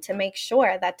action to make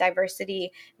sure that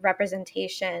diversity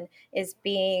representation is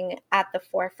being at the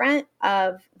forefront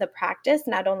of the practice,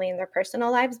 not only in their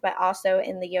personal lives, but also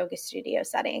in the yoga studio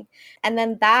setting. And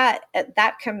then that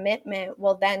commitment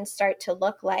will then start to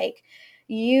look like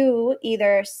you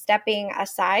either stepping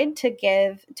aside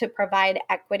to provide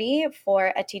equity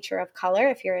for a teacher of color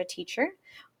if you're a teacher,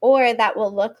 or that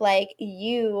will look like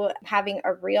you having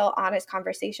a real honest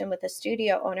conversation with a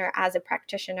studio owner as a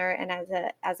practitioner and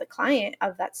as a client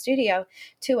of that studio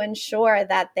to ensure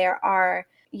that there are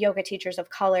yoga teachers of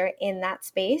color in that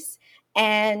space.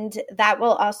 And that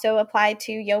will also apply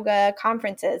to yoga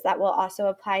conferences. That will also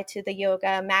apply to the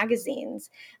yoga magazines.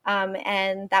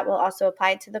 And that will also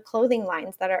apply to the clothing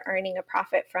lines that are earning a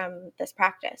profit from this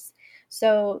practice.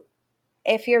 So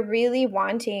if you're really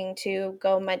wanting to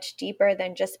go much deeper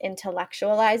than just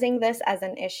intellectualizing this as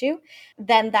an issue,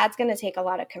 then that's going to take a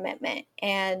lot of commitment.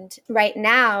 And right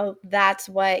now, that's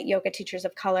what yoga teachers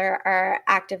of color are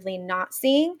actively not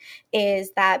seeing,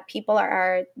 is that people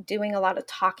are doing a lot of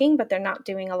talking, but they're not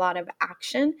doing a lot of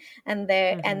action. And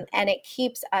and it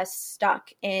keeps us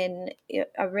stuck in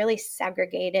a really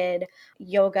segregated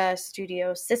yoga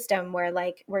studio system where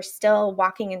we're still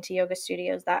walking into yoga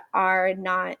studios that are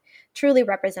not truly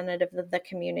representative of the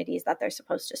communities that they're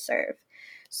supposed to serve.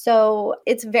 So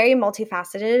it's very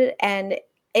multifaceted, and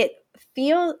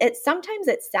sometimes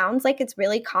it sounds like it's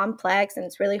really complex and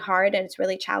it's really hard and it's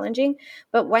really challenging.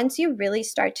 But once you really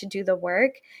start to do the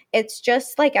work, it's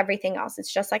just like everything else.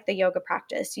 It's just like the yoga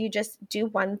practice. You just do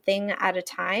one thing at a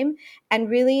time and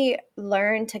really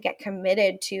learn to get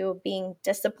committed to being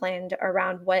disciplined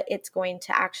around what it's going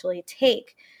to actually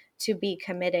take to be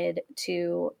committed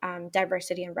to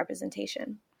diversity and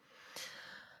representation.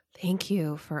 Thank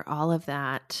you for all of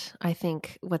that. I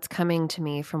think what's coming to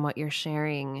me from what you're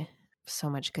sharing, so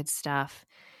much good stuff,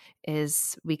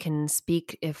 is we can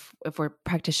speak, if we're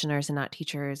practitioners and not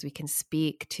teachers, we can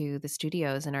speak to the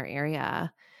studios in our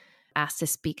area, ask to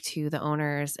speak to the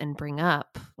owners and bring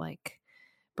up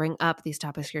these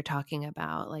topics you're talking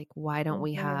about. Like, why don't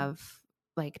we have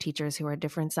teachers who are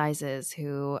different sizes,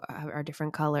 who are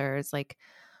different colors? Like,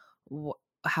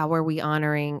 how are you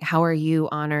honoring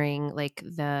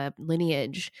the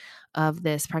lineage of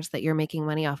this practice that you're making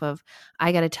money off of?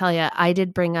 I got to tell you, I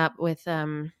did bring up with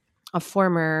a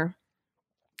former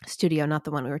studio, not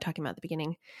the one we were talking about at the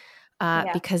beginning,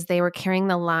 because they were carrying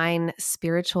the line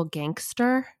spiritual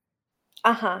gangster.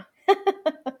 Uh-huh.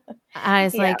 I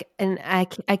was Yeah. like, and I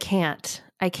can't.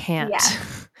 I Yeah.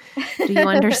 can't. Do you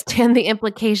understand the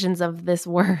implications of this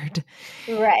word?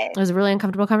 Right. It was a really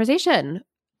uncomfortable conversation.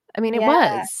 I mean, it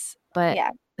Yeah. was, but Yeah.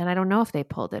 and I don't know if they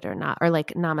pulled it or not, or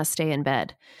like namaste in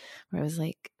bed, where I was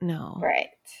like, no, Right.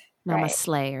 Right.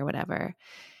 namaste or whatever.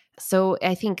 So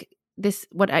I think this,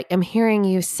 what I am hearing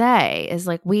you say is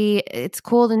like, it's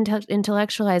cool to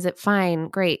intellectualize it. Fine.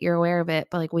 Great. You're aware of it,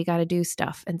 but like, we got to do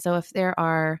stuff. And so if there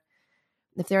are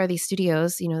these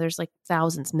studios, there's like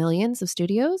thousands, millions of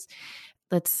studios,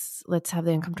 let's have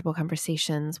the uncomfortable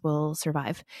conversations. We'll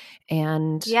survive.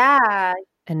 And Yeah.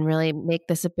 really make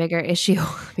this a bigger issue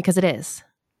because it is.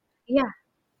 Yeah.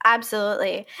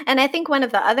 Absolutely. And I think one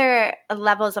of the other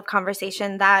levels of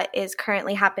conversation that is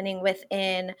currently happening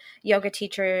within yoga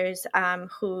teachers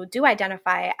who do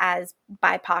identify as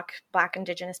BIPOC, Black,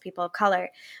 Indigenous people of color,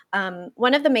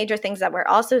 one of the major things that we're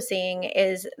also seeing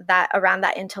is that around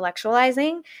that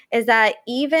intellectualizing is that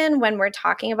even when we're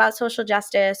talking about social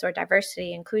justice or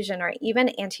diversity, inclusion, or even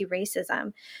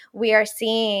anti-racism, we are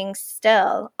seeing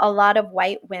still a lot of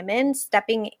white women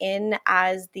stepping in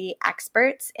as the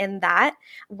experts in that,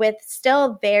 with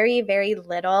still very, very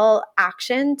little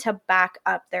action to back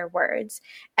up their words.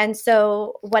 And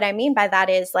so, what I mean by that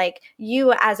is like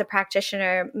you, as a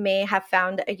practitioner, may have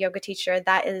found a yoga teacher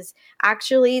that is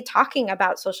actually talking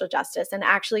about social justice and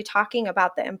actually talking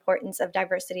about the importance of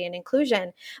diversity and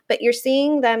inclusion, but you're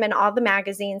seeing them in all the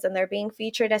magazines and they're being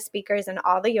featured as speakers in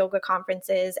all the yoga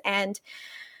conferences. And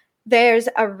there's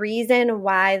a reason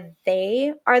why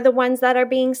they are the ones that are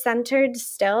being centered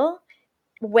still,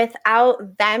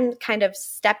 without them kind of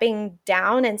stepping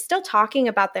down and still talking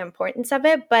about the importance of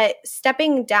it, but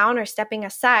stepping down or stepping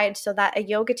aside so that a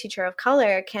yoga teacher of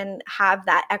color can have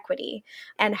that equity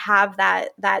and have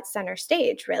that center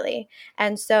stage, really.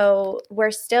 And so we're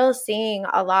still seeing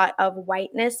a lot of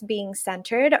whiteness being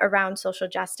centered around social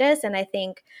justice. And I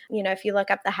think, if you look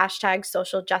up the hashtag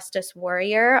social justice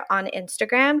warrior on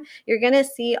Instagram, you're going to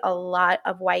see a lot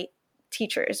of white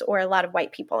teachers or a lot of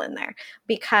white people in there,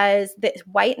 because the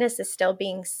whiteness is still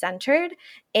being centered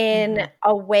in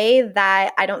a way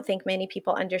that I don't think many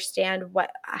people understand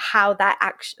how that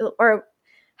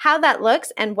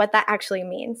looks and what that actually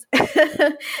means.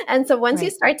 And so once you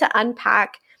start to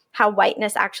unpack how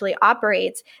whiteness actually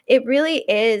operates, it really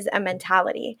is a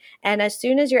mentality. And as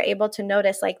soon as you're able to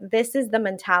notice, like, this is the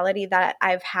mentality that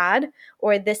I've had,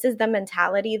 or this is the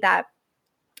mentality that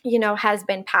has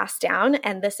been passed down,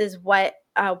 and this is what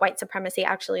white supremacy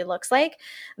actually looks like,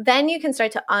 then you can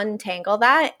start to untangle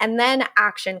that, and then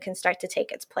action can start to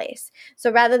take its place.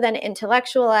 So rather than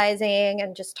intellectualizing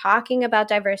and just talking about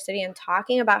diversity and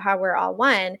talking about how we're all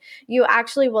one, you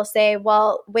actually will say,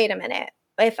 well, wait a minute.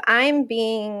 If I'm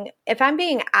being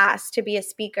asked to be a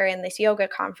speaker in this yoga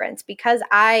conference because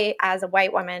I, as a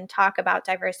white woman, talk about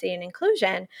diversity and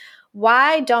inclusion,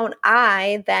 why don't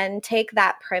I then take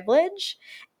that privilege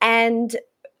and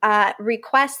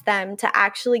request them to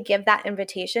actually give that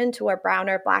invitation to a brown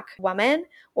or Black woman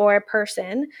or a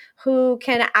person who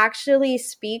can actually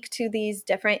speak to these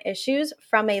different issues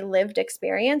from a lived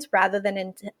experience rather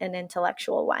than an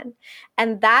intellectual one.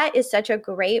 And that is such a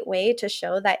great way to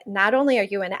show that not only are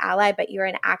you an ally, but you're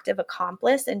an active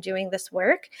accomplice in doing this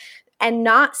work, and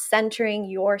not centering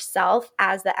yourself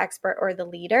as the expert or the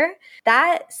leader.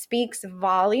 That speaks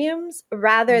volumes,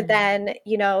 rather than,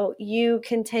 you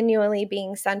continually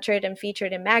being centered and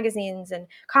featured in magazines and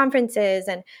conferences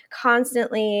and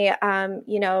constantly,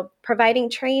 providing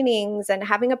trainings and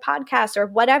having a podcast or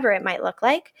whatever it might look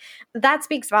like. That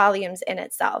speaks volumes in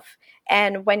itself.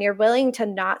 And when you're willing to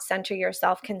not center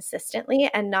yourself consistently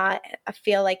and not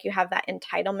feel like you have that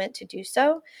entitlement to do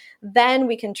so, then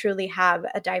we can truly have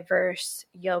a diverse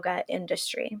yoga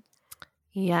industry.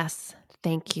 Yes.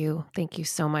 Thank you. Thank you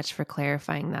so much for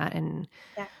clarifying that and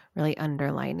really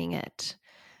underlining it,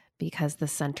 because the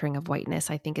centering of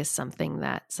whiteness, I think, is something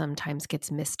that sometimes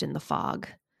gets missed in the fog,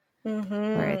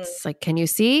 where it's like, can you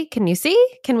see? Can you see?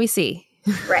 Can we see?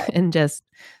 Right. And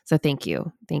so thank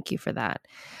you. Thank you for that.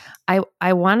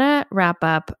 I want to wrap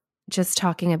up just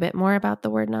talking a bit more about the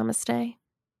word namaste.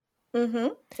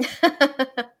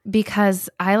 Because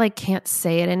I can't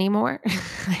say it anymore.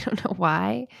 I don't know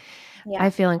why. Yeah. I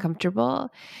feel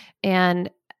uncomfortable. And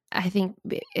I think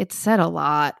it's said a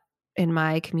lot in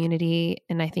my community.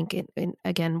 And I think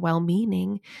again,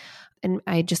 well-meaning. And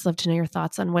I just love to know your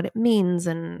thoughts on what it means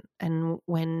and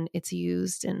when it's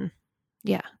used, and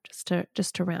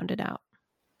just to round it out.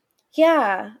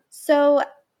 Yeah. So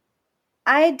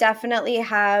I definitely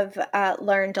have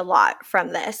learned a lot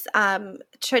from this.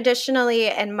 Traditionally,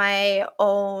 in my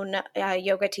own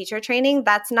yoga teacher training,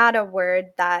 that's not a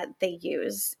word that they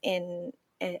use in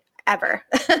ever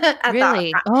at the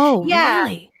Really? Oh, yeah.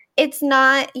 really? It's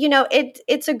not,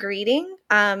 it's a greeting.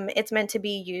 It's meant to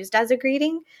be used as a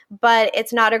greeting, but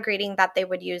it's not a greeting that they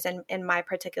would use in my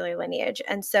particular lineage.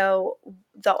 And so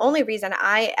the only reason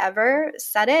I ever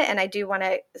said it, and I do want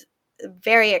to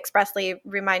very expressly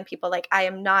remind people, like, I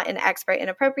am not an expert in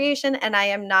appropriation and I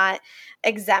am not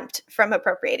exempt from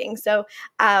appropriating. So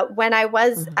when I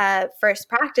was first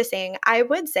practicing, I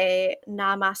would say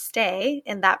namaste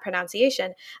in that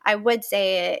pronunciation. I would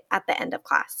say it at the end of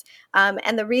class.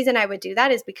 And the reason I would do that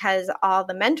is because all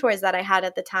the mentors that I had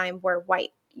at the time were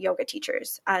white yoga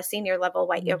teachers, senior level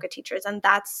white yoga teachers. And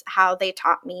that's how they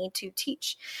taught me to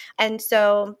teach. And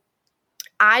so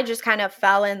I just kind of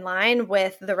fell in line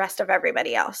with the rest of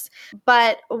everybody else.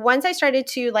 But once I started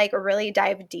to like really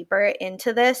dive deeper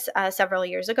into this several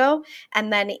years ago,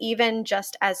 and then even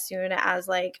just as soon as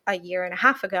like a year and a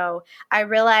half ago, I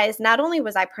realized not only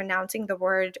was I pronouncing the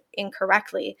word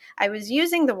incorrectly, I was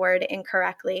using the word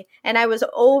incorrectly, and I was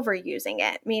overusing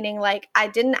it, meaning like I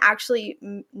didn't actually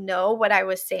know what I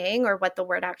was saying or what the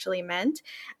word actually meant.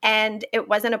 And it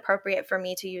wasn't appropriate for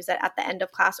me to use it at the end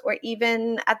of class or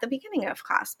even at the beginning of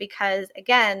class, because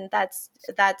again, that's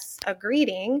a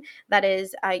greeting that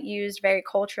is used very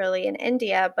culturally in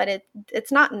India, but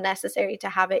it's not necessary to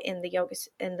have it in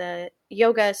the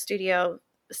yoga studio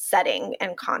setting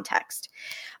and context.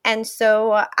 And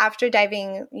so after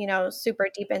diving, super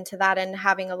deep into that and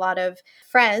having a lot of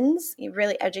friends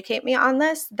really educate me on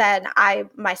this, then I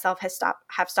myself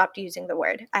have stopped using the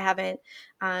word. I haven't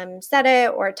said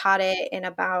it or taught it in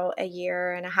about a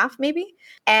year and a half, maybe.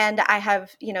 And I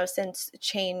have, since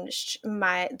changed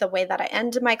the way that I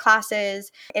end my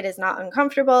classes. It is not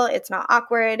uncomfortable. It's not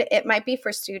awkward. It might be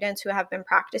for students who have been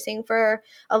practicing for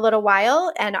a little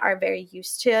while and are very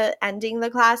used to ending the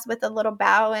class with a little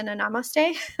bow and a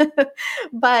namaste.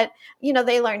 But,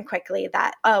 they learn quickly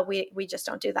that, we just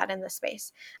don't do that in this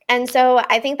space. And so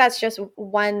I think that's just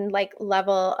one like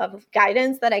level of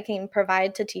guidance that I can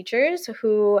provide to teachers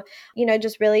who,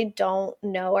 just really don't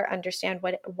know or understand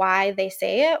why they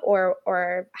say it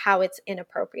or how it's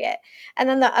inappropriate. And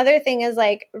then the other thing is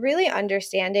like really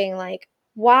understanding like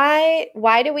why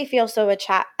do we feel so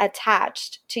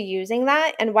attached to using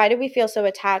that, and why do we feel so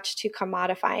attached to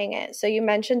commodifying it? So you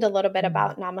mentioned a little bit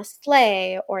about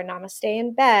namaste or namaste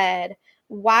in bed.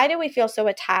 Why do we feel so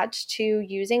attached to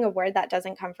using a word that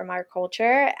doesn't come from our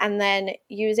culture and then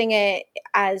using it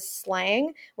as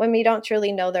slang when we don't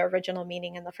truly know the original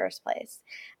meaning in the first place?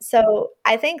 So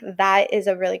I think that is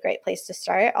a really great place to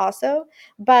start also.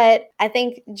 But I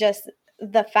think just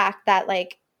the fact that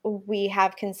like we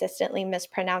have consistently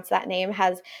mispronounced that name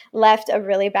has left a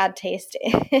really bad taste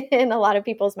in a lot of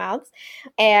people's mouths.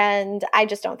 And I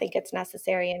just don't think it's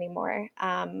necessary anymore.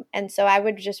 And so I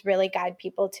would just really guide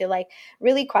people to like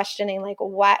really questioning like,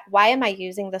 why am I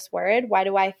using this word? Why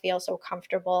do I feel so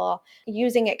comfortable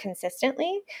using it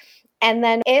consistently? And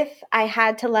then if I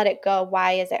had to let it go,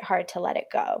 why is it hard to let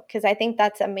it go? Because I think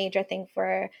that's a major thing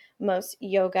for most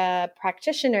yoga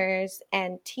practitioners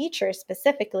and teachers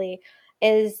specifically,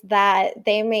 is that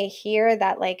they may hear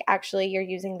that like actually you're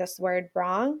using this word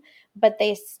wrong, but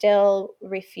they still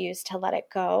refuse to let it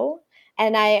go.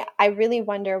 And I really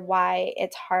wonder why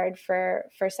it's hard for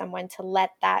someone to let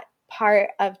that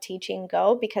part of teaching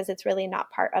go, because it's really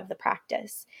not part of the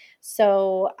practice.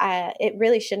 So it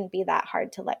really shouldn't be that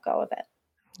hard to let go of it.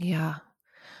 Yeah.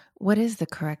 What is the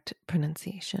correct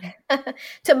pronunciation?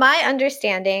 To my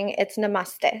understanding, it's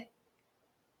namaste.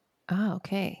 Oh,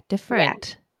 okay.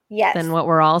 Different Yes. than what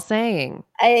we're all saying.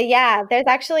 Yeah, there's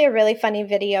actually a really funny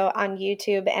video on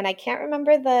YouTube, and I can't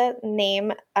remember the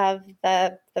name of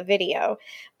the video,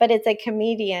 but it's a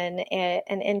comedian,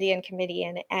 an Indian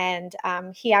comedian, and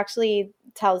he actually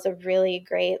tells a really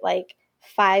great like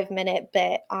 5-minute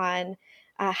bit on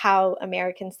how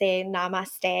Americans say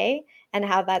namaste and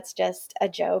how that's just a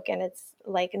joke and it's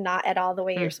like not at all the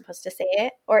way you're supposed to say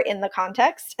it or in the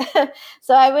context.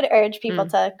 So I would urge people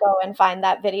to go and find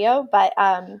that video, but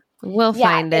we'll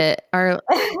find it.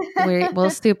 We'll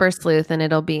super sleuth and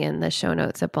it'll be in the show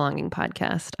notes at Belonging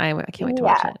Podcast. I can't wait to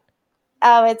watch it.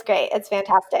 Oh, it's great. It's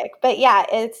fantastic. But yeah,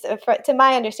 to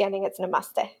my understanding, it's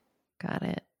namaste. Got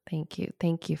it. Thank you.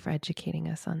 Thank you for educating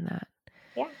us on that.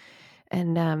 Yeah.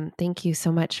 And thank you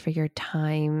so much for your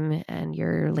time and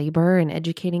your labor in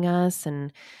educating us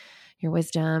and your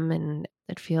wisdom. And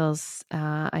it feels,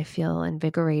 I feel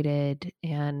invigorated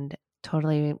and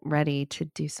totally ready to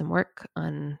do some work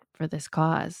for this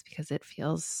cause, because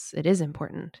it is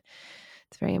important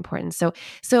It's very important. So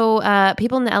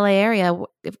people in the LA area,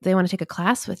 if they want to take a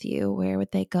class with you, where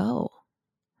would they go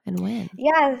and when?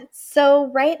 Yeah.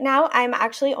 So right now I'm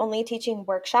actually only teaching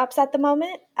workshops at the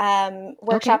moment,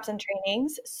 workshops and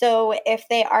trainings. So if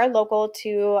they are local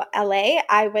to LA,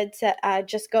 I would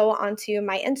just go onto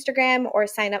my Instagram or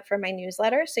sign up for my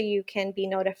newsletter so you can be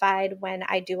notified when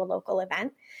I do a local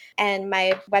event. And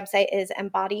my website is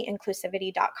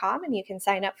embodyinclusivity.com, and you can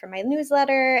sign up for my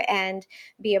newsletter and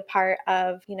be a part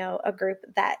of, a group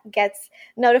that gets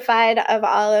notified of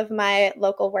all of my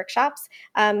local workshops.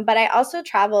 But I also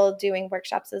travel doing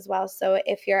workshops as well. So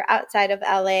if you're outside of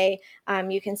LA,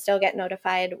 you can still get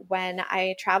notified when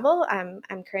I travel. I'm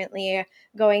currently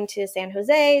going to San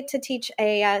Jose to teach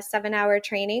a 7-hour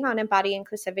training on embodied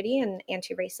inclusivity and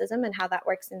anti-racism and how that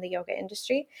works in the yoga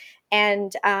industry.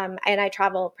 And I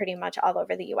travel pretty much all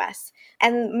over the US.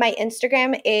 And my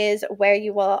Instagram is where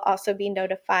you will also be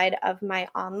notified of my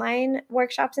online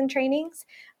workshops and trainings,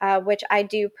 which I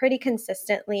do pretty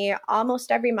consistently almost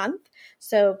every month.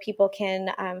 So people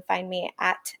can find me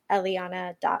at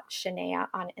eliana.shanea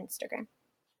on Instagram.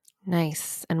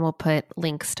 Nice. And we'll put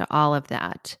links to all of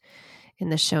that in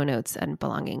the show notes and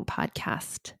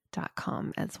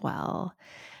belongingpodcast.com as well.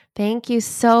 Thank you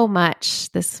so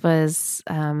much. This was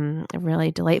a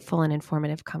really delightful and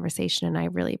informative conversation, and I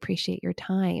really appreciate your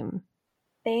time.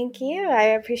 Thank you. I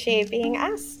appreciate being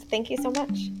asked. Thank you so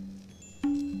much.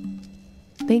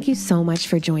 Thank you so much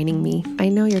for joining me. I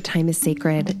know your time is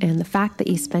sacred, and the fact that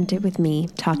you spent it with me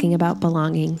talking about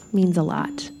belonging means a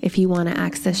lot. If you want to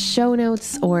access show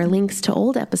notes or links to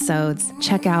old episodes,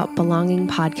 check out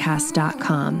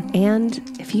belongingpodcast.com.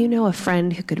 And if you know a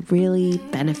friend who could really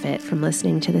benefit from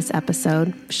listening to this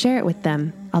episode, share it with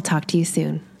them. I'll talk to you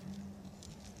soon.